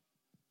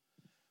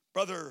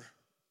 Brother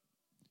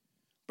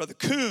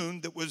Kuhn,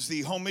 that was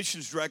the home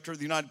missions director of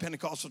the United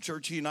Pentecostal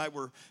Church, he and I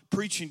were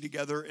preaching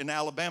together in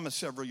Alabama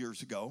several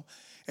years ago.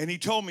 And he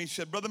told me, he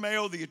said, Brother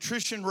Mayo, the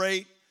attrition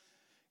rate,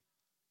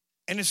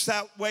 and it's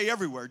that way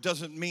everywhere. It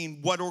doesn't mean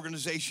what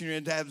organization you're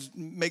in,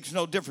 makes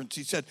no difference.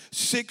 He said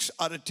 6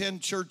 out of 10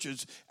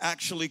 churches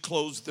actually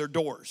closed their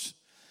doors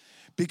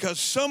Because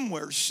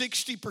somewhere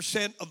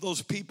 60% of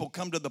those people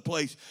come to the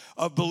place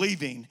of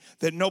believing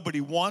that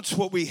nobody wants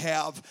what we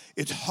have.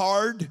 It's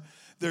hard.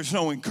 There's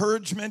no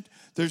encouragement.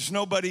 There's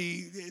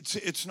nobody,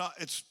 it's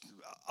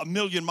a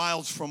million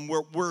miles from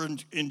where we're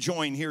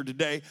enjoying here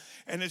today.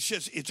 And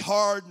it's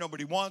hard.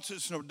 Nobody wants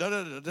us. No,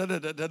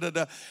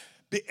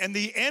 And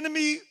the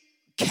enemy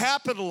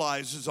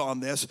capitalizes on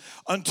this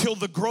until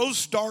the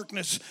gross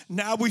darkness.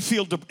 Now we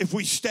feel, if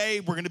we stay,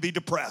 we're going to be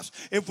depressed.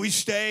 If we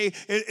stay,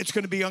 it's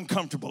going to be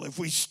uncomfortable. If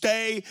we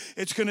stay,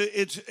 it's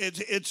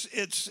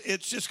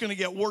just going to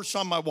get worse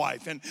on my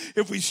wife. And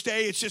if we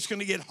stay, it's just going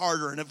to get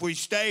harder. And if we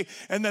stay,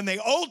 and then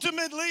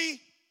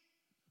ultimately,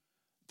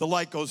 the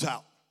light goes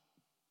out.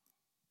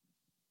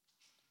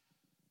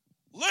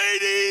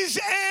 Ladies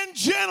and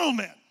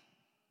gentlemen,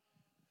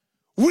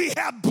 we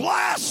have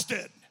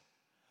blasted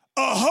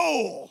a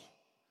hole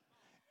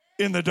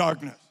in the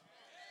darkness.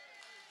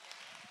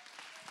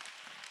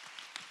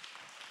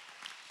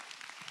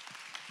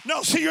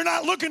 No, see, you're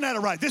not looking at it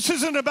right. This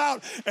isn't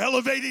about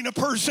elevating a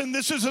person.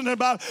 This isn't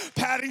about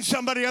patting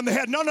somebody on the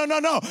head. No.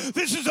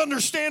 This is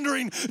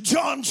understanding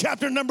John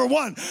chapter number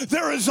 1.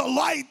 There is a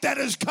light that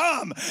has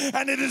come,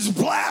 and it has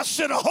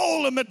blasted a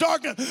hole in the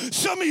darkness.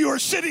 Some of you are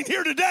sitting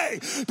here today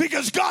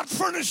because God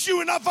furnished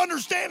you enough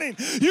understanding.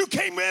 You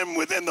came in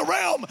within the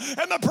realm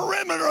and the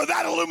perimeter of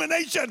that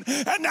illumination,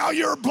 and now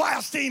you're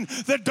blasting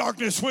the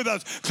darkness with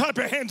us. Clap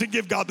your hands and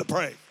give God the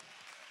praise.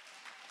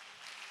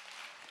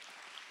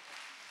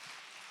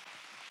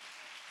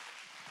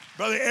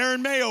 Brother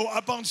Aaron Mayo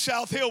up on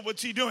South Hill,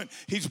 what's he doing?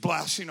 He's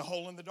blasting a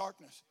hole in the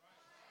darkness.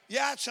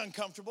 Yeah, it's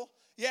uncomfortable.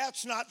 Yeah,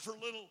 it's not for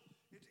little.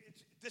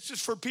 This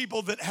is for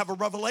people that have a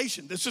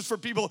revelation. This is for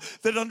people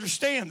that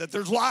understand that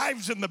there's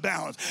lives in the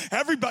balance.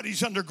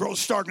 Everybody's under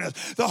gross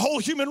darkness. The whole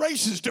human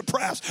race is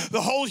depressed.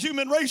 The whole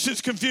human race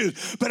is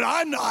confused. But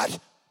I'm not.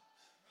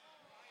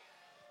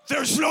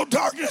 There's no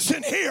darkness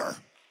in here.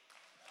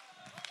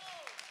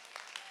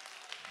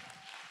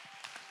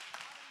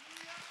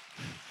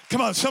 Come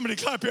on, somebody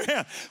clap your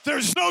hand.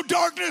 There's no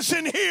darkness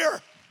in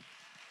here.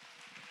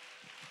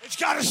 It's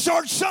got to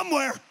start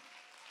somewhere.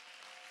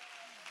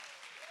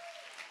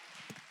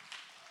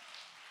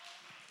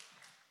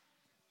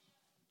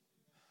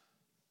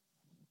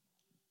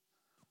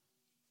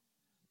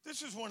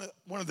 This is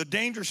one of the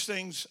dangerous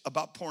things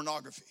about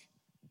pornography.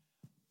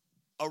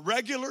 A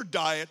regular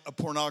diet of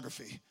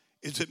pornography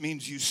it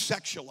means you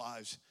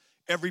sexualize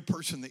every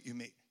person that you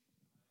meet.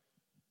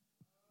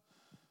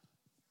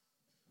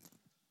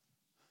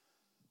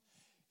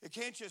 It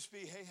can't just be,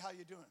 hey, how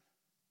you doing?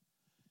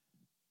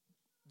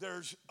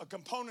 There's a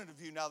component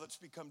of you now that's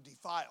become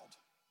defiled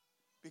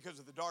because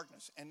of the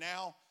darkness. And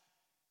now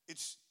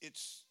it's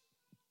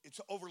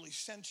overly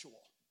sensual.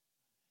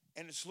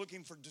 And it's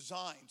looking for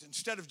designs.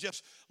 Instead of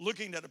just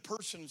looking at a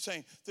person and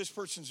saying, this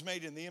person's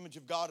made in the image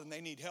of God and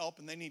they need help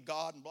and they need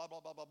God and blah,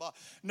 blah, blah, blah, blah.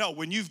 No,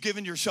 when you've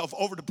given yourself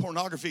over to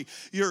pornography,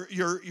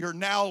 you're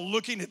now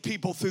looking at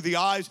people through the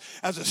eyes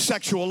as a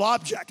sexual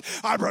object.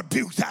 I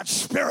rebuke that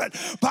spirit.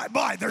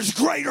 Bye-bye. There's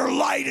greater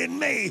light in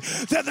me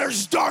than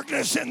there's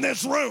darkness in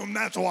this room.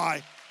 That's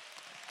why.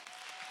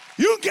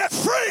 You can get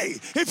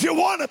free if you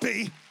want to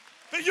be,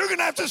 but you're going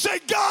to have to say,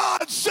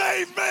 God,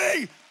 save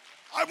me.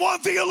 I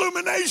want the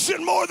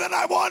illumination more than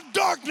I want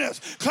darkness.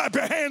 Clap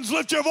your hands,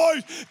 lift your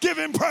voice, give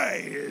him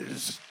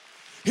praise.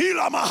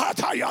 Come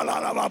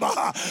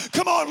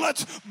on,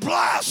 let's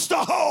blast a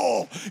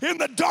hole in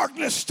the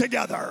darkness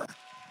together.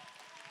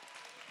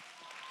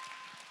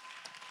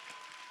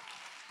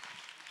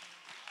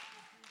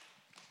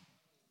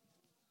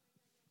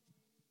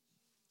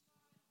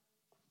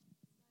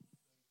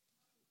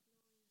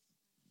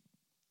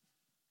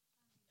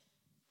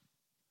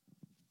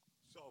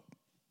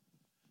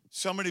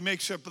 Somebody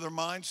makes up their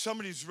mind.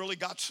 Somebody's really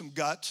got some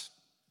guts.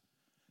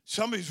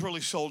 Somebody's really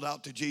sold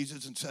out to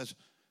Jesus and says,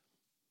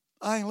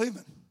 I ain't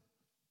leaving.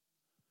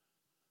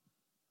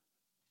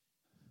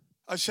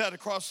 I sat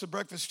across the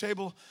breakfast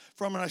table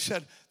from him and I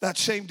said, that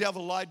same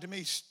devil lied to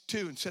me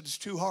too and said it's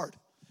too hard.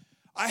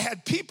 I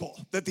had people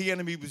that the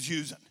enemy was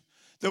using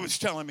that was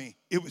telling me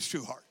it was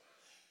too hard.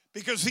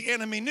 Because the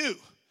enemy knew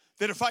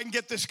that if I can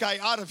get this guy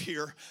out of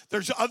here,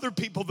 there's other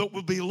people that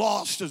will be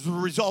lost as a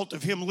result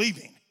of him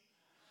leaving.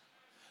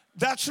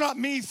 That's not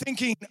me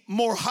thinking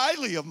more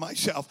highly of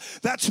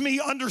myself. That's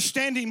me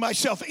understanding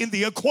myself in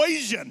the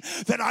equation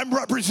that I'm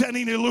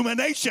representing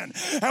illumination.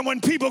 And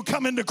when people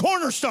come into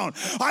Cornerstone,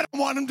 I don't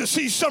want them to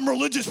see some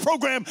religious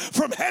program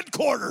from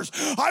headquarters.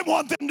 I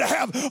want them to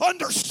have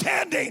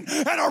understanding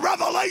and a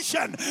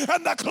revelation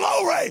and the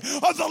glory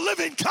of the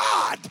living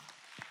God.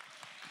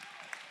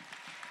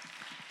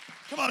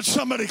 Come on,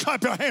 somebody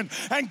clap your hand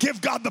and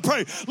give God the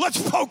praise.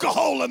 Let's poke a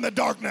hole in the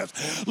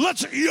darkness.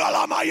 Let's enlarge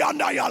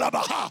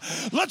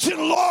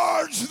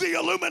the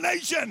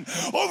illumination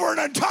over an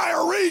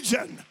entire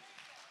region.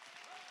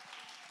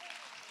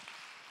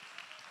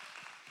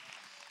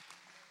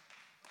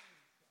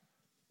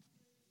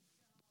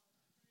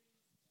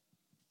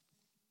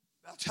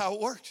 That's how it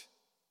worked.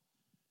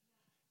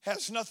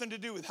 Has nothing to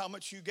do with how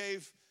much you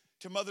gave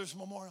to Mother's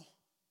Memorial.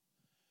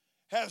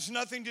 has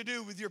nothing to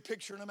do with your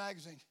picture in a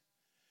magazine.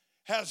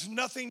 Has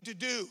nothing to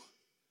do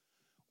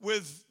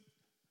with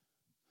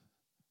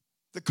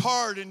the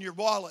card in your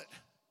wallet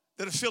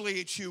that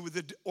affiliates you with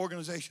the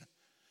organization.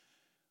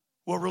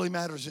 What really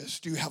matters is,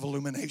 do you have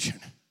illumination?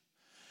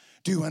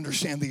 Do you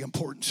understand the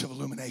importance of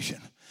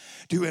illumination?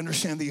 Do you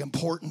understand the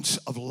importance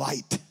of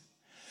light?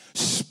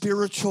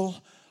 Spiritual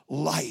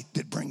light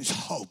that brings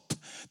hope,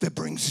 that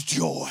brings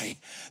joy,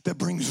 that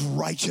brings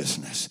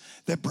righteousness,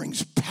 that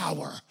brings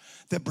power,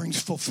 that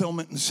brings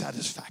fulfillment and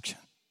satisfaction.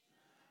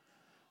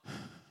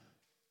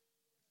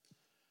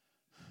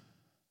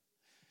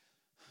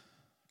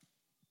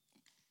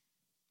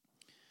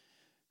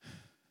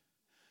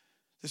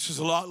 This is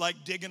a lot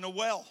like digging a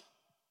well.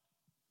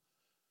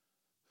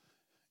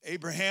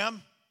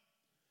 Abraham,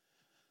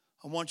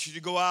 I want you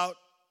to go out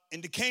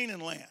into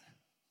Canaan land.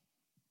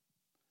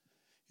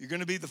 You're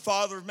going to be the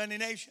father of many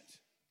nations.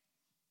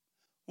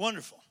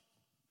 Wonderful.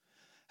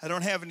 I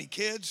don't have any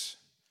kids,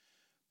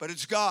 but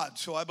it's God,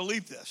 so I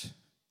believe this.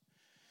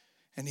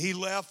 And he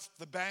left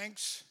the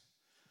banks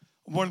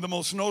of one of the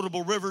most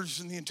notable rivers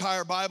in the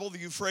entire Bible, the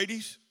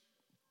Euphrates,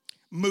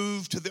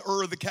 moved to the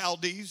Ur of the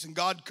Chaldees, and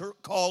God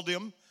called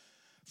him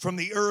from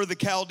the Ur of the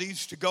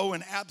Chaldees to go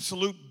in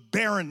absolute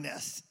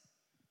barrenness.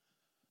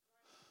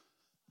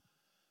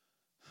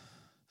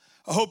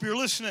 I hope you're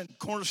listening,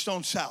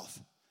 Cornerstone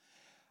South.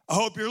 I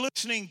hope you're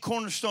listening,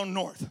 Cornerstone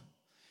North,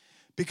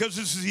 because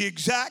this is the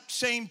exact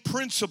same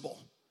principle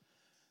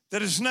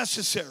that is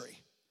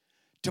necessary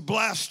to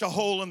blast a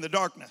hole in the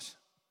darkness.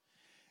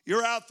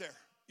 You're out there.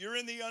 You're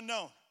in the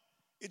unknown.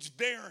 It's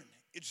barren.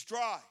 It's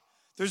dry.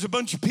 There's a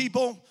bunch of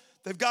people.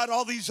 They've got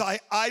all these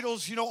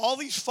idols, you know, all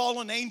these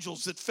fallen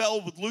angels that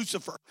fell with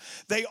Lucifer.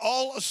 They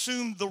all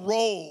assumed the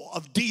role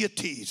of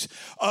deities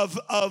of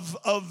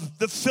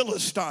the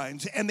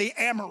Philistines and the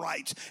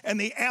Amorites and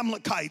the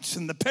Amalekites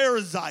and the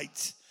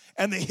Perizzites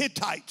and the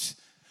Hittites.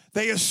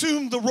 They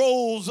assumed the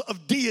roles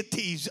of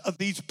deities of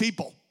these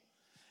people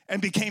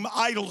and became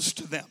idols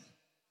to them.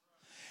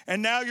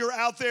 And now you're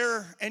out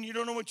there and you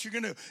don't know what you're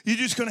going to do. You're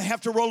just going to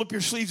have to roll up your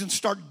sleeves and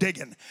start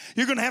digging.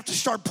 You're going to have to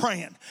start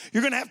praying.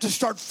 You're going to have to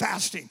start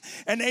fasting.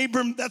 And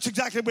that's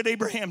exactly what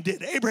Abraham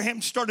did.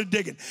 Abraham started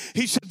digging.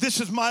 He said, this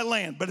is my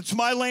land, but it's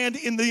my land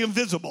in the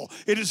invisible.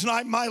 It is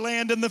not my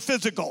land in the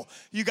physical.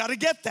 You got to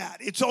get that.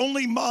 It's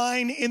only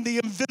mine in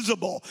the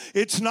invisible.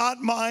 It's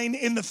not mine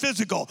in the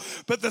physical.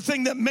 But the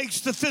thing that makes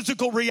the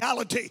physical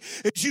reality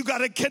is you got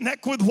to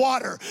connect with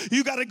water.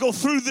 You got to go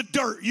through the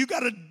dirt. You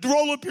got to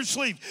roll up your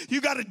sleeve. You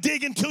got to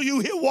dig until you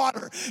hit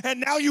water. And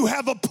now you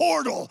have a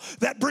portal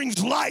that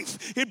brings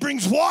life. It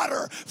brings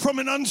water from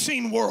an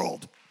unseen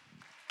world.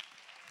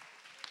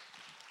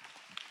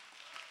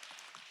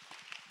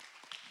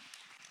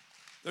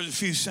 There's a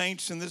few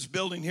saints in this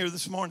building here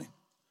this morning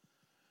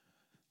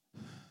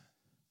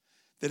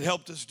that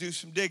helped us do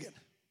some digging.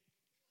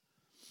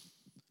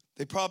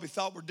 They probably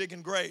thought we're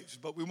digging graves,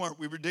 but we weren't.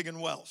 We were digging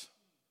wells.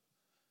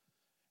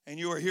 And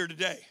you are here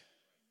today.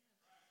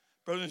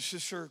 Brother and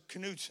Sister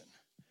Knudsen.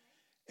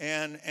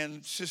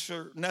 And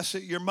Sister Nessa,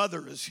 your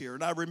mother is here.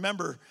 And I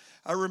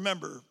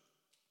remember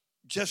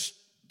just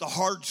the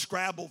hard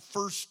scrabble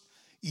first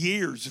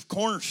years of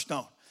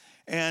Cornerstone.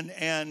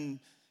 And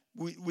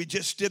we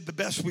just did the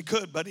best we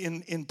could, but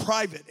in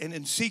private and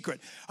in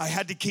secret, I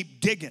had to keep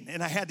digging,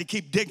 and I had to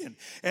keep digging.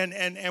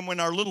 And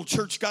when our little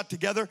church got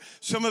together,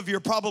 some of you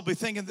are probably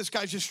thinking this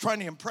guy's just trying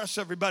to impress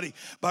everybody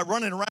by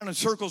running around in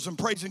circles and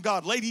praising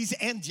God. Ladies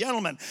and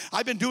gentlemen,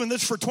 I've been doing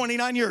this for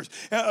 29 years.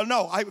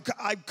 No,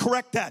 I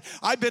correct that.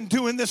 I've been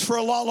doing this for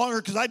a lot longer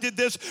because I did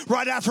this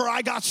right after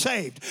I got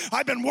saved.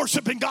 I've been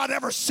worshiping God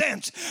ever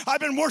since.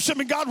 I've been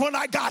worshiping God when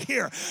I got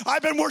here.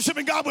 I've been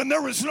worshiping God when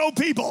there was no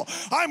people.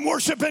 I'm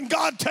worshiping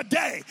God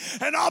today,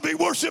 and I'll be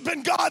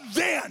worshiping God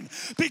then,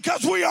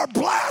 because we are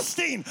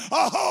blasting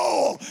a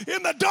hole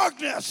in the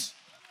darkness.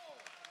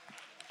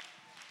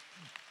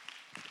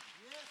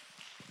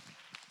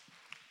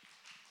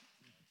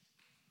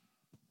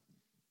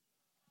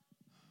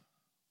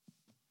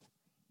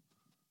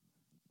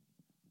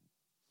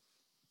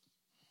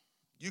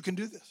 You can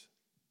do this.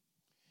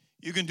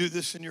 You can do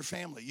this in your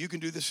family. You can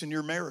do this in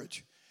your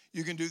marriage.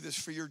 You can do this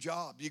for your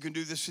job. You can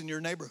do this in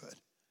your neighborhood.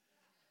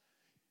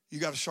 You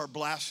got to start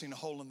blasting a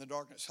hole in the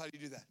darkness. How do you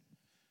do that?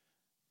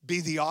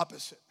 Be the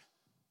opposite.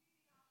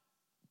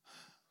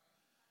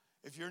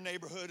 If your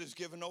neighborhood is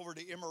given over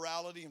to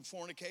immorality and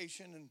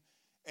fornication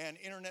and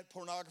internet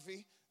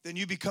pornography, then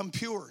you become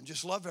pure and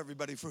just love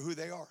everybody for who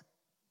they are.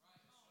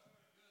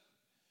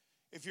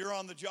 If you're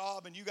on the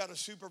job and you got a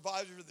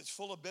supervisor that's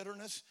full of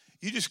bitterness,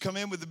 you just come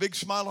in with a big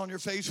smile on your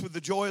face with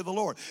the joy of the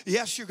Lord.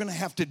 Yes, you're going to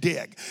have to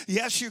dig.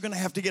 Yes, you're going to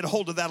have to get a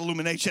hold of that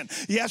illumination.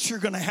 Yes, you're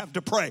going to have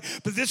to pray.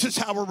 But this is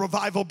how a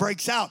revival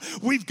breaks out.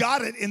 We've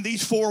got it in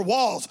these four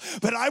walls.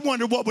 But I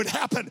wonder what would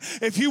happen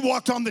if you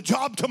walked on the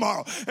job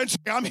tomorrow and said,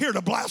 I'm here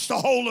to blast a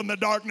hole in the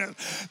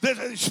darkness.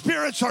 The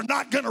spirits are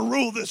not going to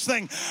rule this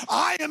thing.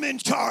 I am in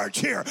charge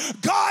here.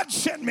 God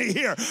sent me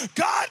here.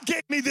 God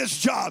gave me this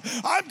job.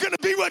 I'm going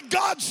to be what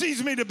God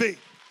sees me to be.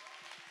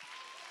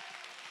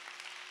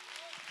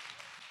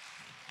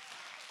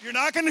 You're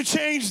not going to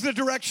change the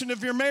direction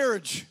of your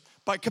marriage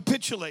by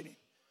capitulating.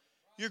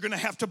 You're going to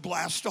have to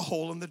blast a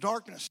hole in the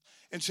darkness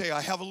and say,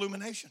 I have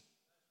illumination.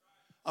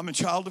 I'm a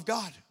child of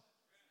God.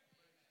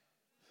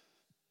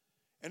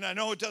 And I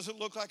know it doesn't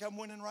look like I'm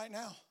winning right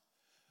now,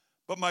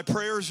 but my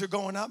prayers are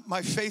going up.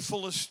 My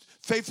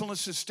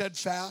faithfulness is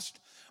steadfast.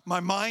 My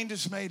mind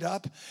is made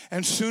up,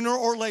 and sooner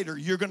or later,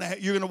 you're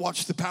gonna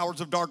watch the powers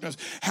of darkness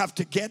have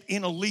to get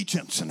in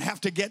allegiance and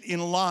have to get in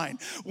line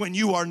when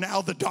you are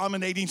now the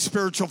dominating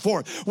spiritual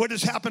force. What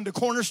has happened to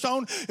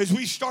Cornerstone is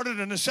we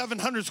started in a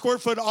 700 square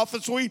foot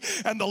office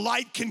suite, and the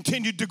light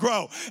continued to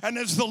grow. And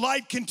as the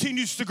light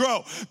continues to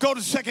grow, go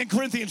to 2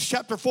 Corinthians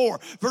chapter 4,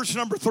 verse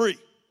number 3.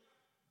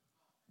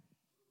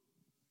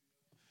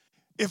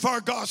 If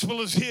our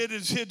gospel is hid,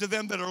 it is hid to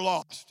them that are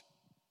lost.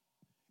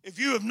 If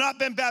you have not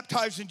been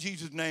baptized in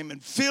Jesus' name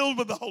and filled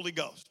with the Holy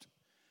Ghost,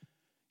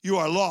 you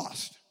are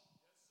lost.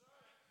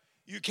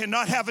 You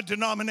cannot have a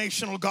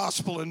denominational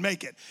gospel and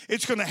make it.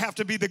 It's going to have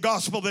to be the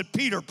gospel that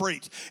Peter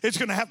preached. It's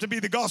going to have to be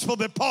the gospel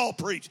that Paul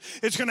preached.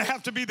 It's going to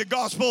have to be the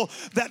gospel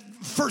that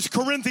 1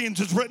 Corinthians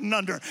is written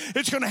under.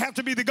 It's going to have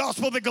to be the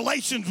gospel that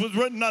Galatians was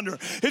written under.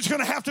 It's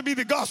going to have to be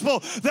the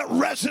gospel that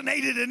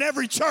resonated in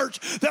every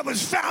church that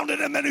was founded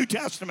in the New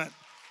Testament.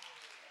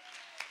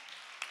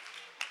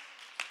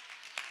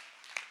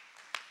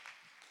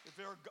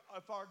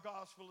 If our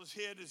gospel is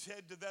hid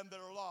to them that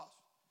are lost.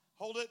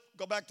 Hold it.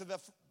 Go back to that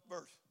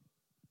verse.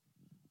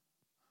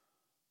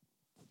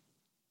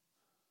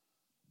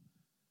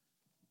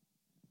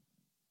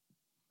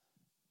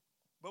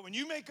 But when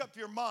you make up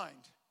your mind,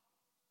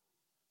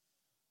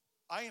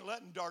 I ain't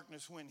letting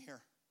darkness win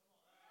here.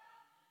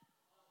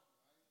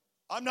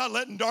 I'm not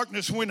letting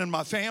darkness win in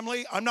my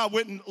family. I'm not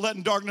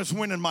letting darkness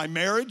win in my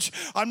marriage.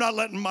 I'm not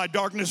letting my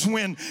darkness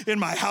win in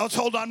my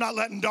household. I'm not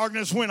letting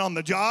darkness win on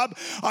the job.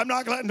 I'm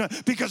not letting,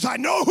 because I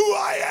know who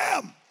I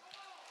am.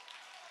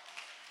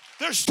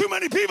 There's too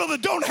many people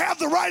that don't have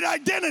the right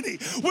identity,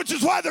 which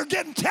is why they're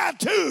getting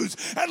tattoos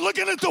and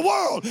looking at the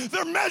world.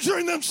 They're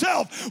measuring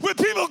themselves with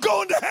people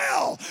going to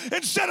hell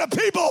instead of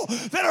people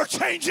that are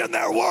changing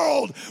their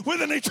world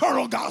with an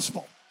eternal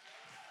gospel.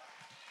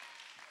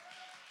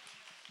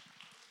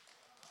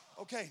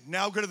 Okay,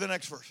 now go to the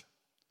next verse.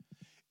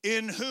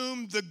 In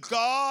whom the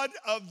God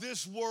of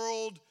this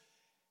world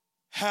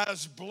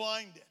has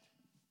blinded.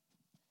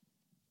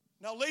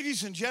 Now,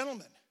 ladies and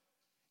gentlemen,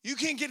 you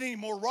can't get any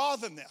more raw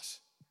than this.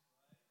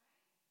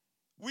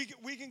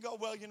 We can go,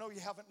 well, you know,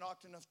 you haven't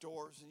knocked enough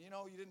doors, and you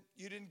know,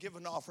 you didn't give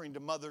an offering to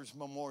Mother's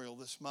Memorial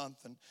this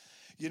month, and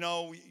you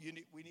know, we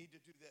need to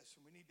do this,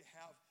 and we need to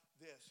have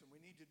this, and we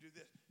need to do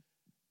this.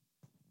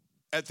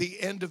 At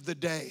the end of the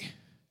day,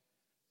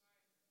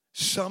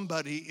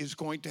 somebody is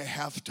going to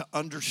have to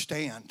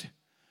understand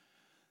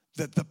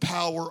that the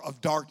power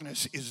of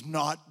darkness is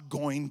not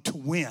going to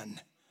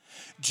win.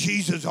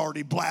 Jesus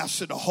already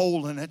blasted a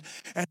hole in it,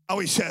 and now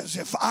he says,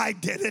 if I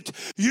did it,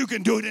 you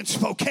can do it in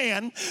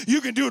Spokane, you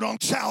can do it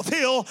on South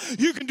Hill,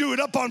 you can do it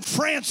up on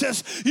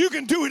Francis, you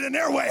can do it in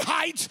Airway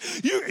Heights.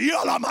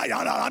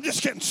 I'm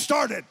just getting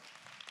started.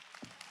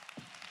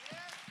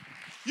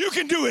 You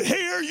can do it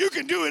here, you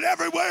can do it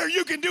everywhere,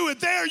 you can do it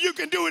there, you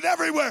can do it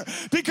everywhere,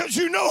 because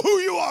you know who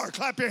you are.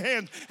 Clap your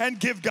hands and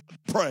give God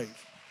praise.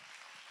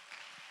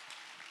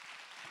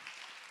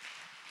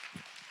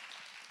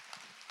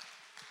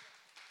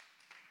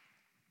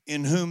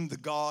 In whom the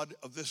God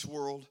of this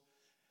world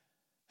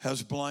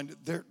has blinded.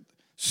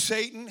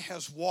 Satan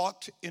has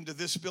walked into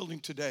this building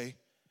today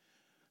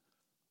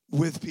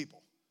with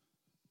people.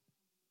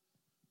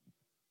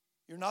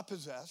 You're not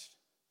possessed.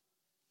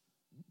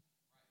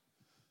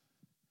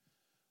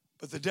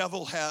 But the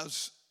devil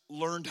has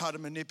learned how to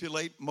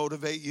manipulate,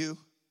 motivate you,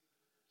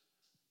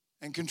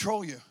 and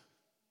control you.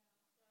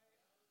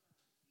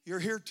 You're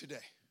here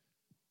today.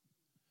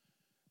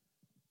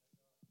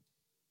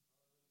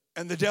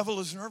 And the devil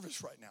is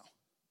nervous right now.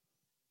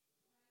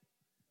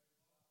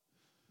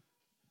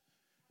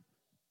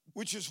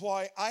 Which is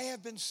why I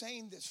have been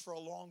saying this for a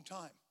long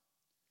time.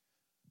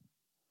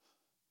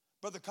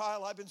 Brother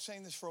Kyle, I've been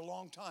saying this for a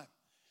long time.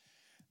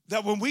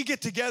 That when we get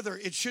together,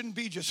 it shouldn't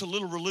be just a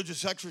little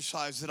religious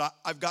exercise that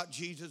I've got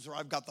Jesus or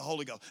I've got the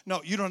Holy Ghost.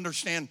 No, you don't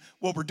understand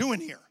what we're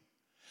doing here.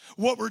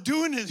 What we're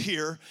doing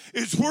here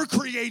is we're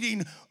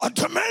creating a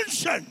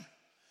dimension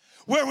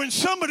where when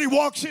somebody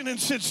walks in and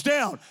sits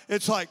down,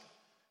 it's like,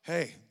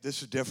 hey,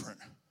 this is different.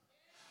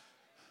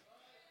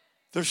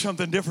 There's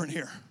something different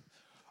here.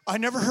 I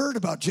never heard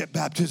about jet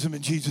baptism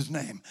in Jesus'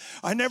 name.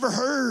 I never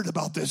heard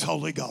about this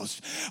Holy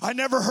Ghost. I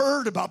never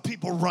heard about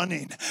people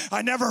running.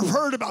 I never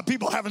heard about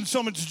people having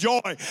so much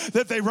joy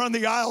that they run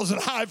the aisles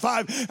and high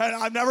five. And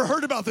I've never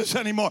heard about this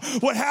anymore.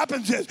 What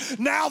happens is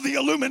now the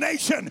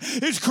illumination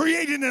is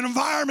creating an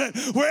environment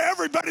where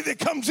everybody that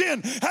comes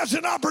in has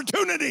an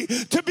opportunity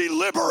to be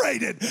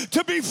liberated,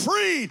 to be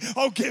freed.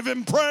 Oh, give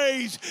him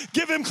praise.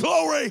 Give him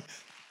glory.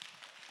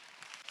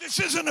 This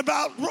isn't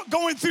about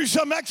going through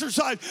some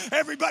exercise.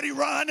 Everybody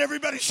run,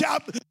 everybody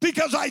shout,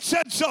 because I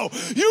said so.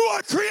 You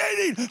are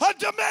creating a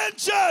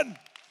dimension.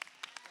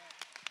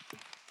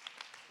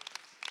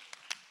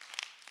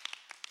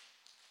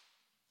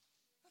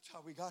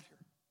 how we got here.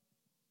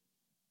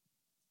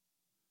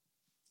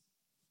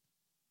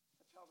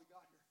 That's how we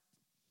got here.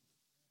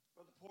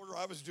 Brother Porter,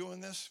 I was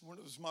doing this when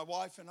it was my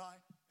wife and I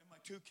and my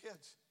 2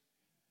 kids.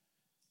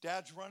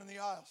 Dad's running the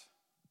aisles.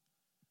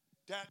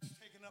 Dad's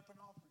taking up an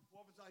offering.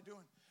 What was I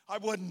doing? I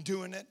wasn't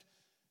doing it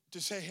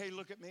to say, hey,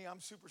 look at me, I'm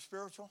super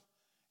spiritual.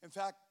 In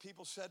fact,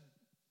 people said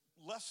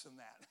less than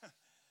that.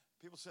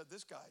 People said,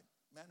 this guy,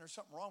 man, there's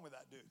something wrong with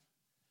that dude.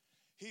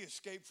 He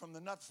escaped from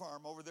the nut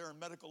farm over there in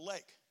Medical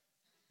Lake.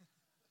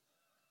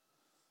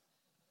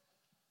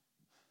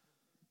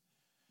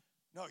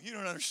 No, you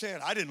don't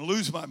understand. I didn't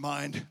lose my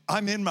mind.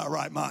 I'm in my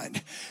right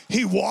mind.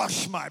 He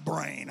washed my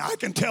brain. I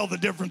can tell the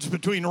difference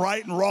between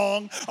right and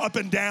wrong, up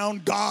and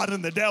down, God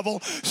and the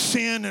devil,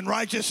 sin and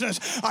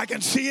righteousness. I can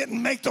see it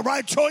and make the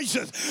right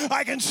choices.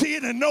 I can see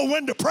it and know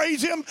when to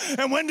praise him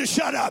and when to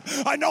shut up.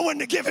 I know when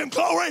to give him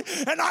glory,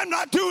 and I'm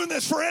not doing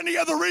this for any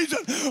other reason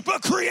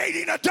but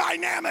creating a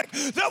dynamic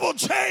that will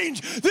change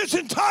this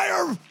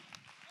entire...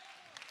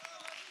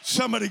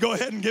 Somebody go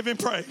ahead and give him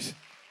praise.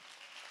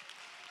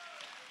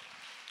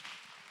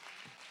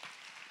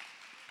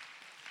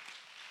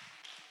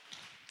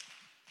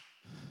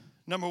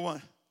 Number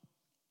 1,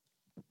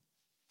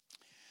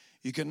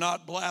 you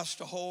cannot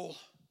blast a hole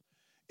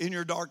in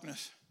your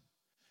darkness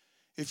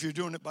if you're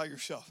doing it by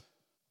yourself.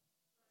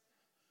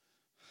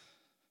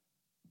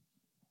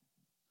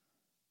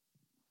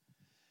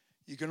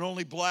 You can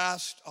only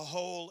blast a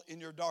hole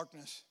in your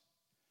darkness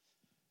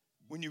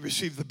when you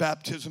receive the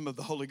baptism of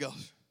the Holy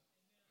Ghost.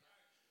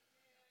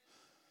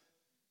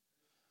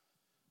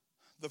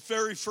 The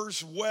very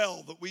first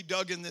well that we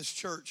dug in this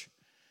church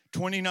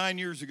 29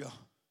 years ago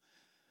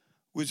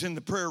was in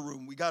the prayer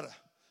room. We got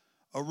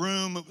a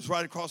room. It was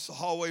right across the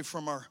hallway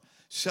from our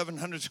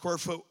 700 square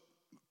foot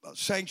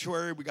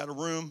sanctuary. We got a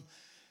room.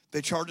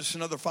 They charged us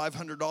another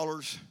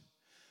 $500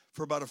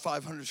 for about a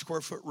 500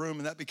 square foot room,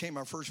 and that became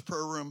our first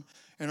prayer room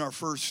and our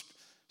first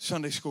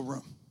Sunday school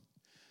room.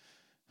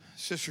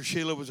 Sister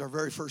Sheila was our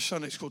very first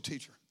Sunday school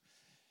teacher,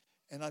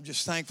 and I'm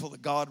just thankful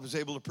that God was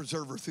able to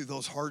preserve her through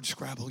those hard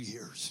scrabble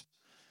years.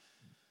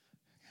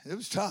 It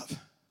was tough.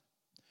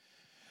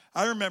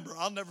 I remember,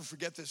 I'll never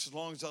forget this as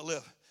long as I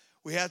live.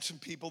 We had some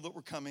people that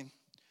were coming,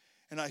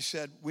 and I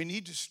said, we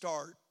need to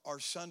start our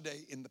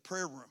Sunday in the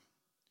prayer room.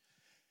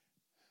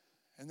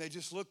 And they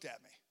just looked at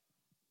me.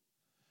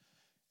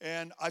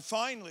 And I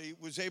finally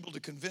was able to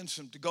convince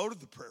them to go to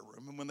the prayer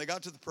room. And when they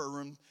got to the prayer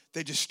room,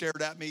 they just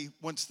stared at me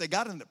once they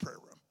got in the prayer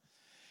room.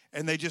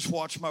 And they just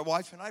watched my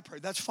wife and I pray.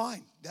 That's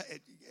fine.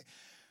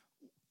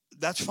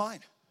 That's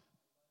fine.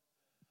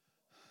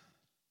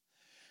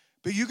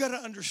 But you got to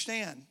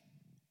understand,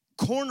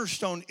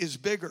 Cornerstone is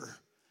bigger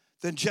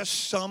than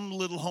just some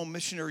little home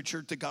missionary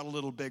church that got a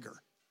little bigger.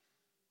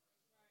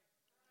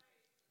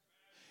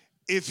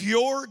 If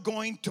you're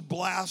going to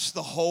blast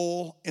the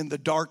hole in the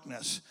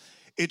darkness,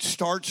 it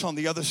starts on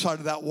the other side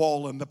of that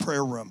wall in the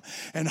prayer room.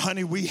 And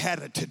honey, we had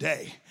it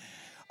today.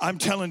 I'm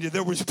telling you,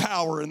 there was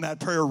power in that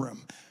prayer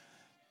room.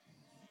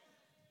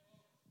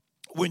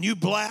 When you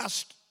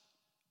blast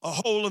a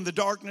hole in the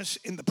darkness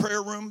in the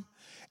prayer room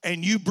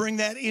and you bring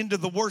that into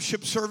the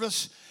worship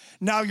service,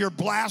 now you're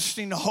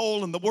blasting a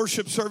hole in the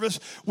worship service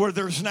where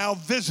there's now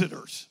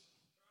visitors.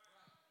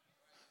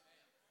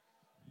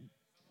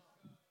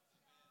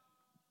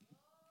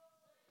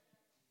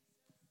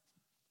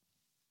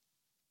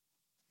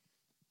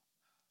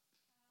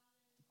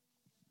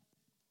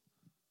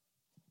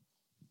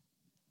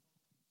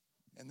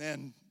 And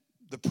then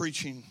the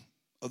preaching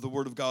of the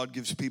Word of God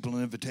gives people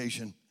an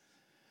invitation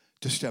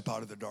to step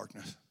out of the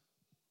darkness.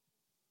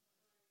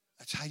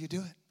 That's how you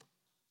do it.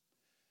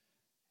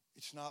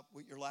 It's not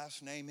what your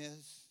last name is.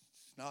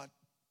 It's not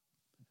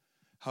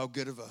how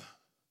good of a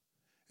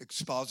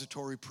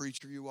expository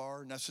preacher you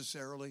are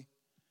necessarily.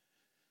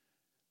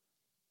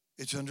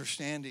 It's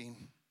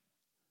understanding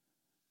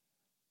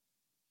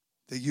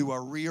that you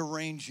are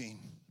rearranging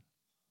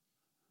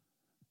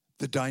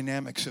the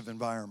dynamics of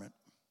environment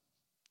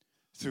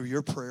through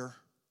your prayer,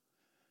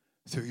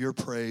 through your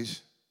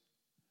praise,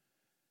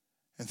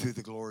 and through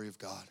the glory of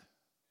God.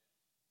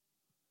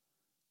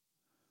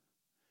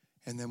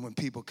 And then when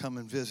people come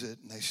and visit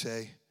and they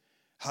say,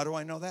 how do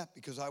I know that?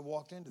 Because I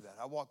walked into that.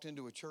 I walked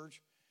into a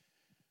church.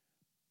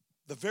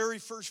 The very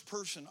first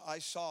person I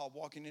saw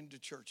walking into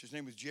church, his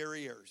name was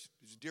Jerry Ayers.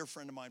 He was a dear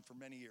friend of mine for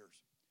many years.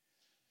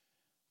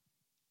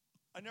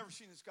 I'd never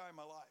seen this guy in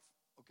my life,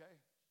 okay?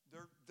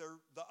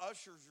 The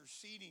ushers are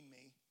seating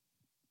me.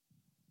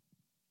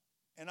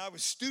 And I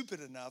was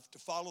stupid enough to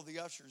follow the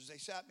ushers. They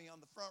sat me on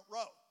the front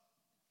row.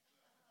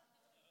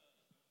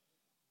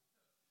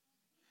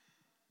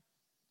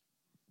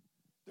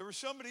 There was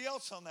somebody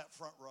else on that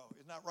front row.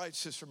 Isn't that right,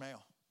 Sister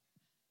Mayo?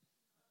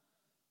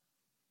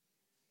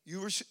 You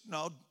were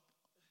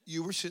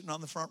sitting on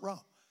the front row.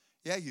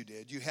 Yeah, you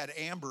did. You had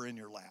Amber in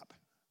your lap.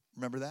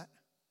 Remember that?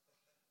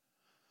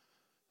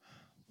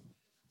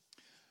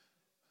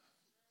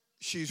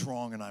 She's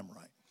wrong and I'm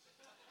right.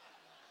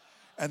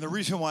 And the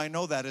reason why I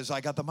know that is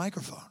I got the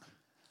microphone.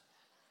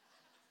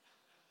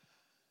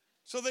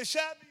 So they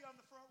sat me on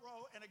the front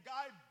row, and a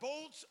guy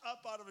bolts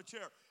up out of a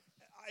chair.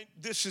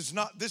 this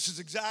is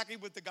exactly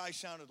what the guy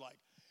sounded like.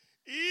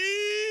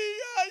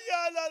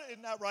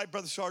 Isn't that right,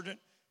 Brother Sergeant?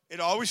 It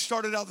always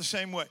started out the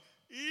same way.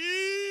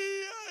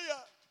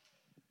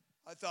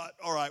 I thought,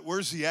 all right,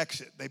 where's the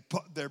exit?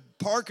 They're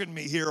parking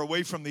me here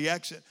away from the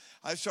exit.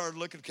 I started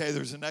looking, okay,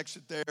 there's an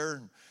exit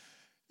there.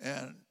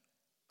 And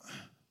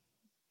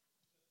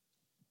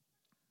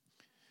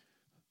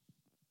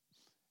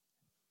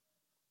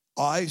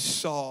I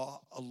saw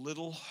a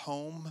little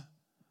home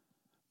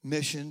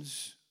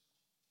missions,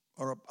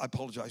 or I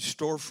apologize,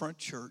 storefront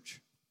church.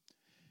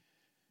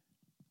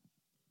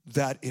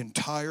 That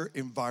entire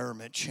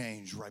environment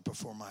changed right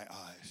before my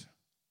eyes.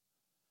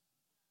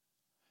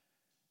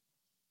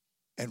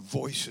 And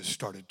voices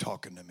started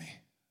talking to me.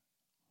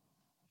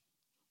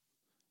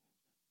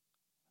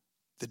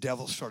 The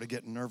devil started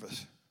getting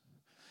nervous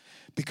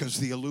because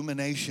the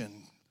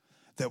illumination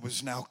that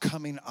was now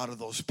coming out of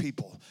those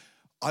people.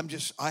 I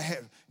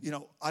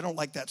don't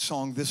like that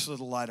song, This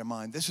Little Light of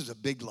Mine. This is a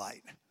big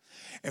light.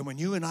 And when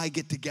you and I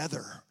get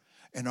together,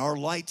 and our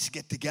lights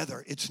get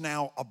together, it's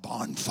now a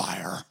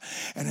bonfire,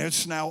 and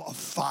it's now a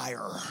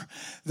fire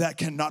that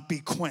cannot be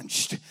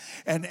quenched.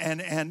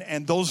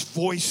 And those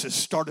voices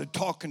started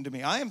talking to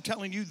me. I am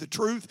telling you the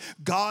truth.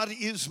 God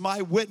is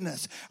my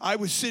witness. I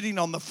was sitting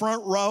on the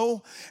front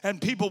row,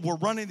 and people were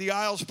running the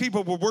aisles.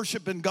 People were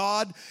worshiping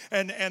God,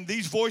 and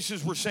these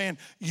voices were saying,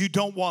 you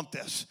don't want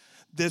this.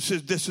 This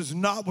is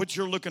not what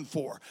you're looking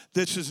for.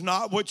 This is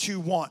not what you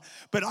want.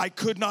 But I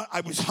could not. I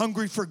was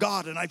hungry for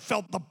God, and I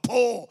felt the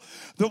pull.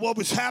 That what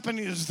was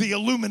happening is the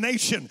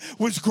illumination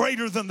was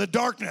greater than the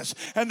darkness,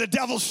 and the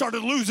devil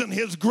started losing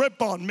his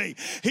grip on me.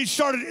 I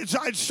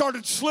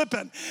started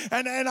slipping,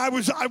 and I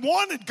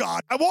wanted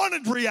God. I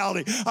wanted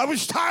reality. I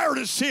was tired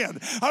of sin.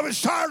 I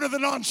was tired of the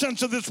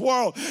nonsense of this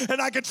world,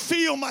 and I could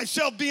feel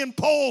myself being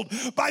pulled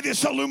by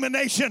this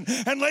illumination.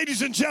 And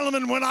ladies and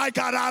gentlemen, when I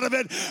got out of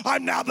it,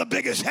 I'm now the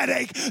biggest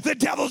headache the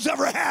devil's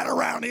ever had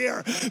around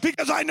here,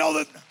 because I know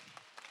that.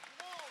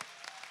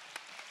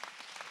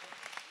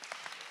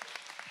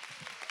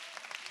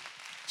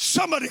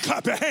 Somebody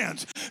clap your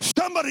hands.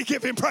 Somebody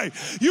give him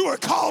praise. You are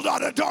called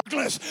out of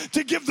darkness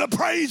to give the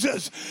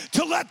praises,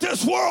 to let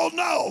this world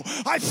know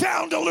I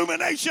found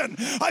illumination.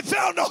 I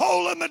found a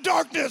hole in the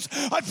darkness.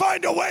 I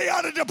find a way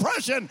out of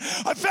depression.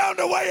 I found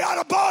a way out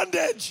of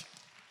bondage.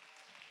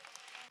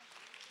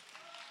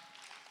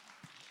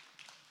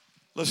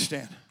 Let's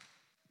stand.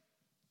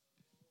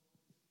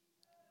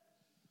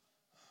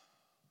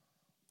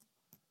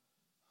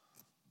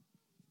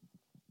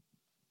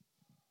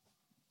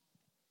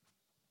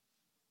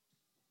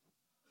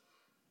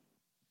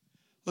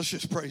 Let's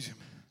just praise him.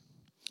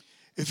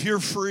 If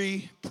you're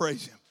free,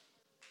 praise him.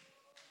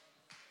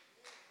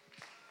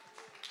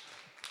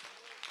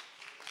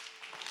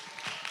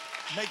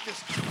 Make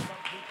this.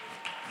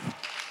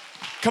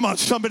 Come on,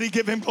 somebody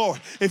give him glory.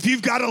 If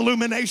you've got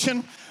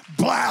illumination,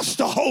 blast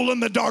a hole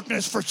in the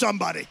darkness for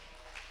somebody.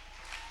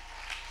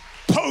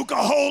 Poke a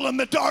hole in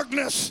the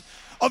darkness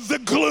of the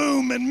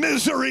gloom and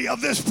misery of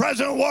this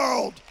present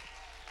world.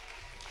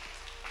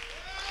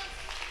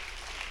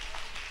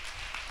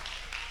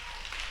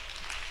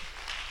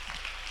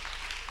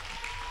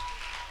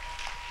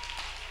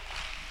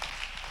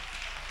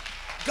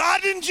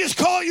 God didn't just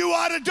call you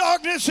out of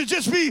darkness to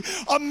just be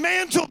a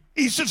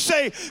mantelpiece of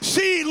say,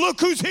 see, look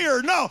who's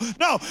here. No.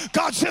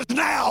 God says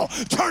now,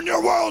 turn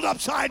your world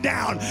upside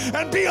down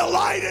and be a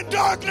light in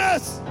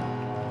darkness.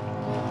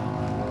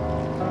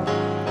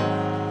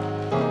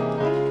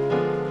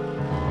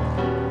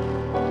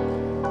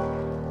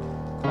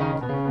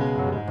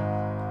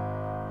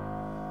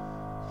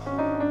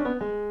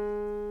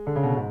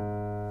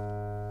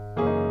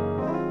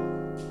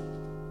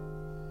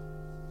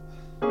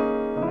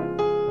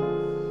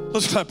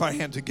 Let's clap our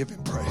hands and give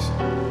him praise.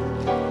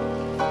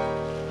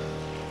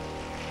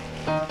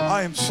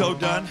 I am so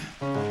done.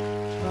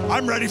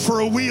 I'm ready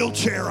for a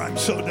wheelchair. I'm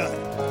so done.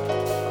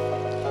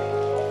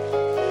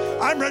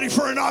 I'm ready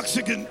for an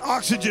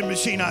oxygen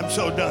machine. I'm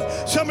so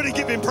done. Somebody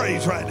give him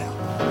praise right now.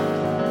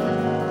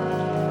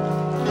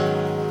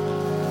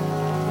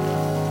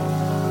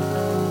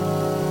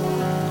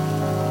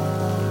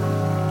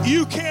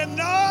 You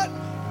cannot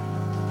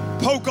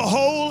poke a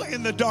hole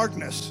in the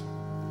darkness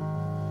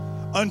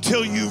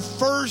until you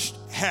first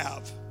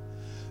have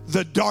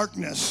the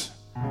darkness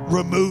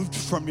removed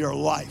from your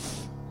life.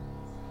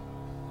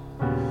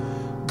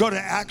 Go to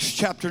Acts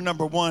chapter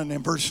number 1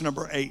 and verse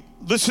number 8.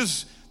 This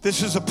is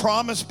a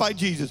promise by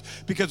Jesus,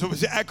 because it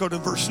was echoed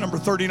in verse number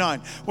 39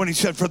 when he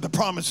said, for the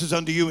promise is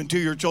unto you and to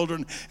your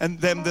children and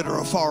them that are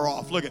afar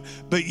off. Look at,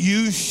 but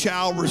you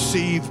shall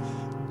receive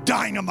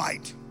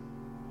dynamite.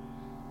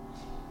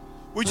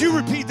 Would you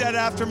repeat that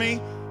after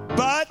me?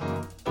 But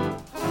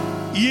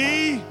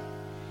ye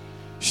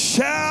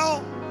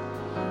shall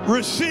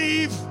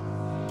receive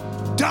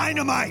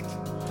dynamite.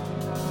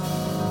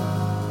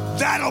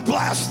 That'll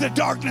blast the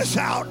darkness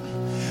out.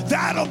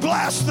 That'll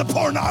blast the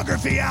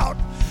pornography out.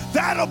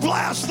 That'll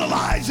blast the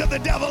lies of the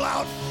devil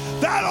out.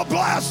 That'll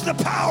blast the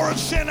power of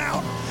sin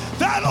out.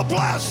 That'll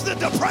blast the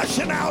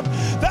depression out.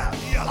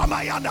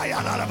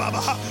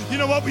 You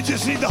know what? We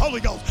just need the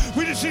Holy Ghost.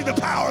 We just need the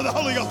power of the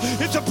Holy Ghost.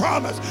 It's a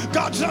promise.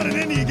 God's not an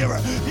Indian giver.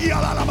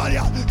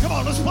 Come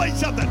on, let's play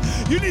something.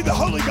 You need the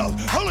Holy Ghost.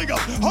 Holy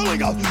Ghost. Holy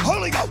Ghost.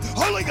 Holy Ghost.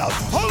 Holy Ghost.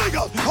 Holy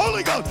Ghost.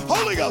 Holy Ghost.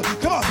 Holy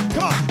Ghost. Come on.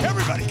 Come on.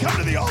 Everybody, come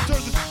to the altar.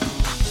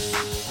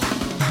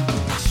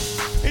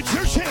 It's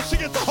your chance to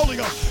get the Holy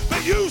Ghost.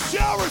 But you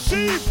shall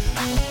receive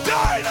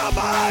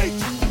dynamite.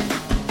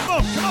 Come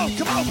on, come on,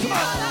 come on, come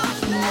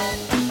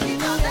on.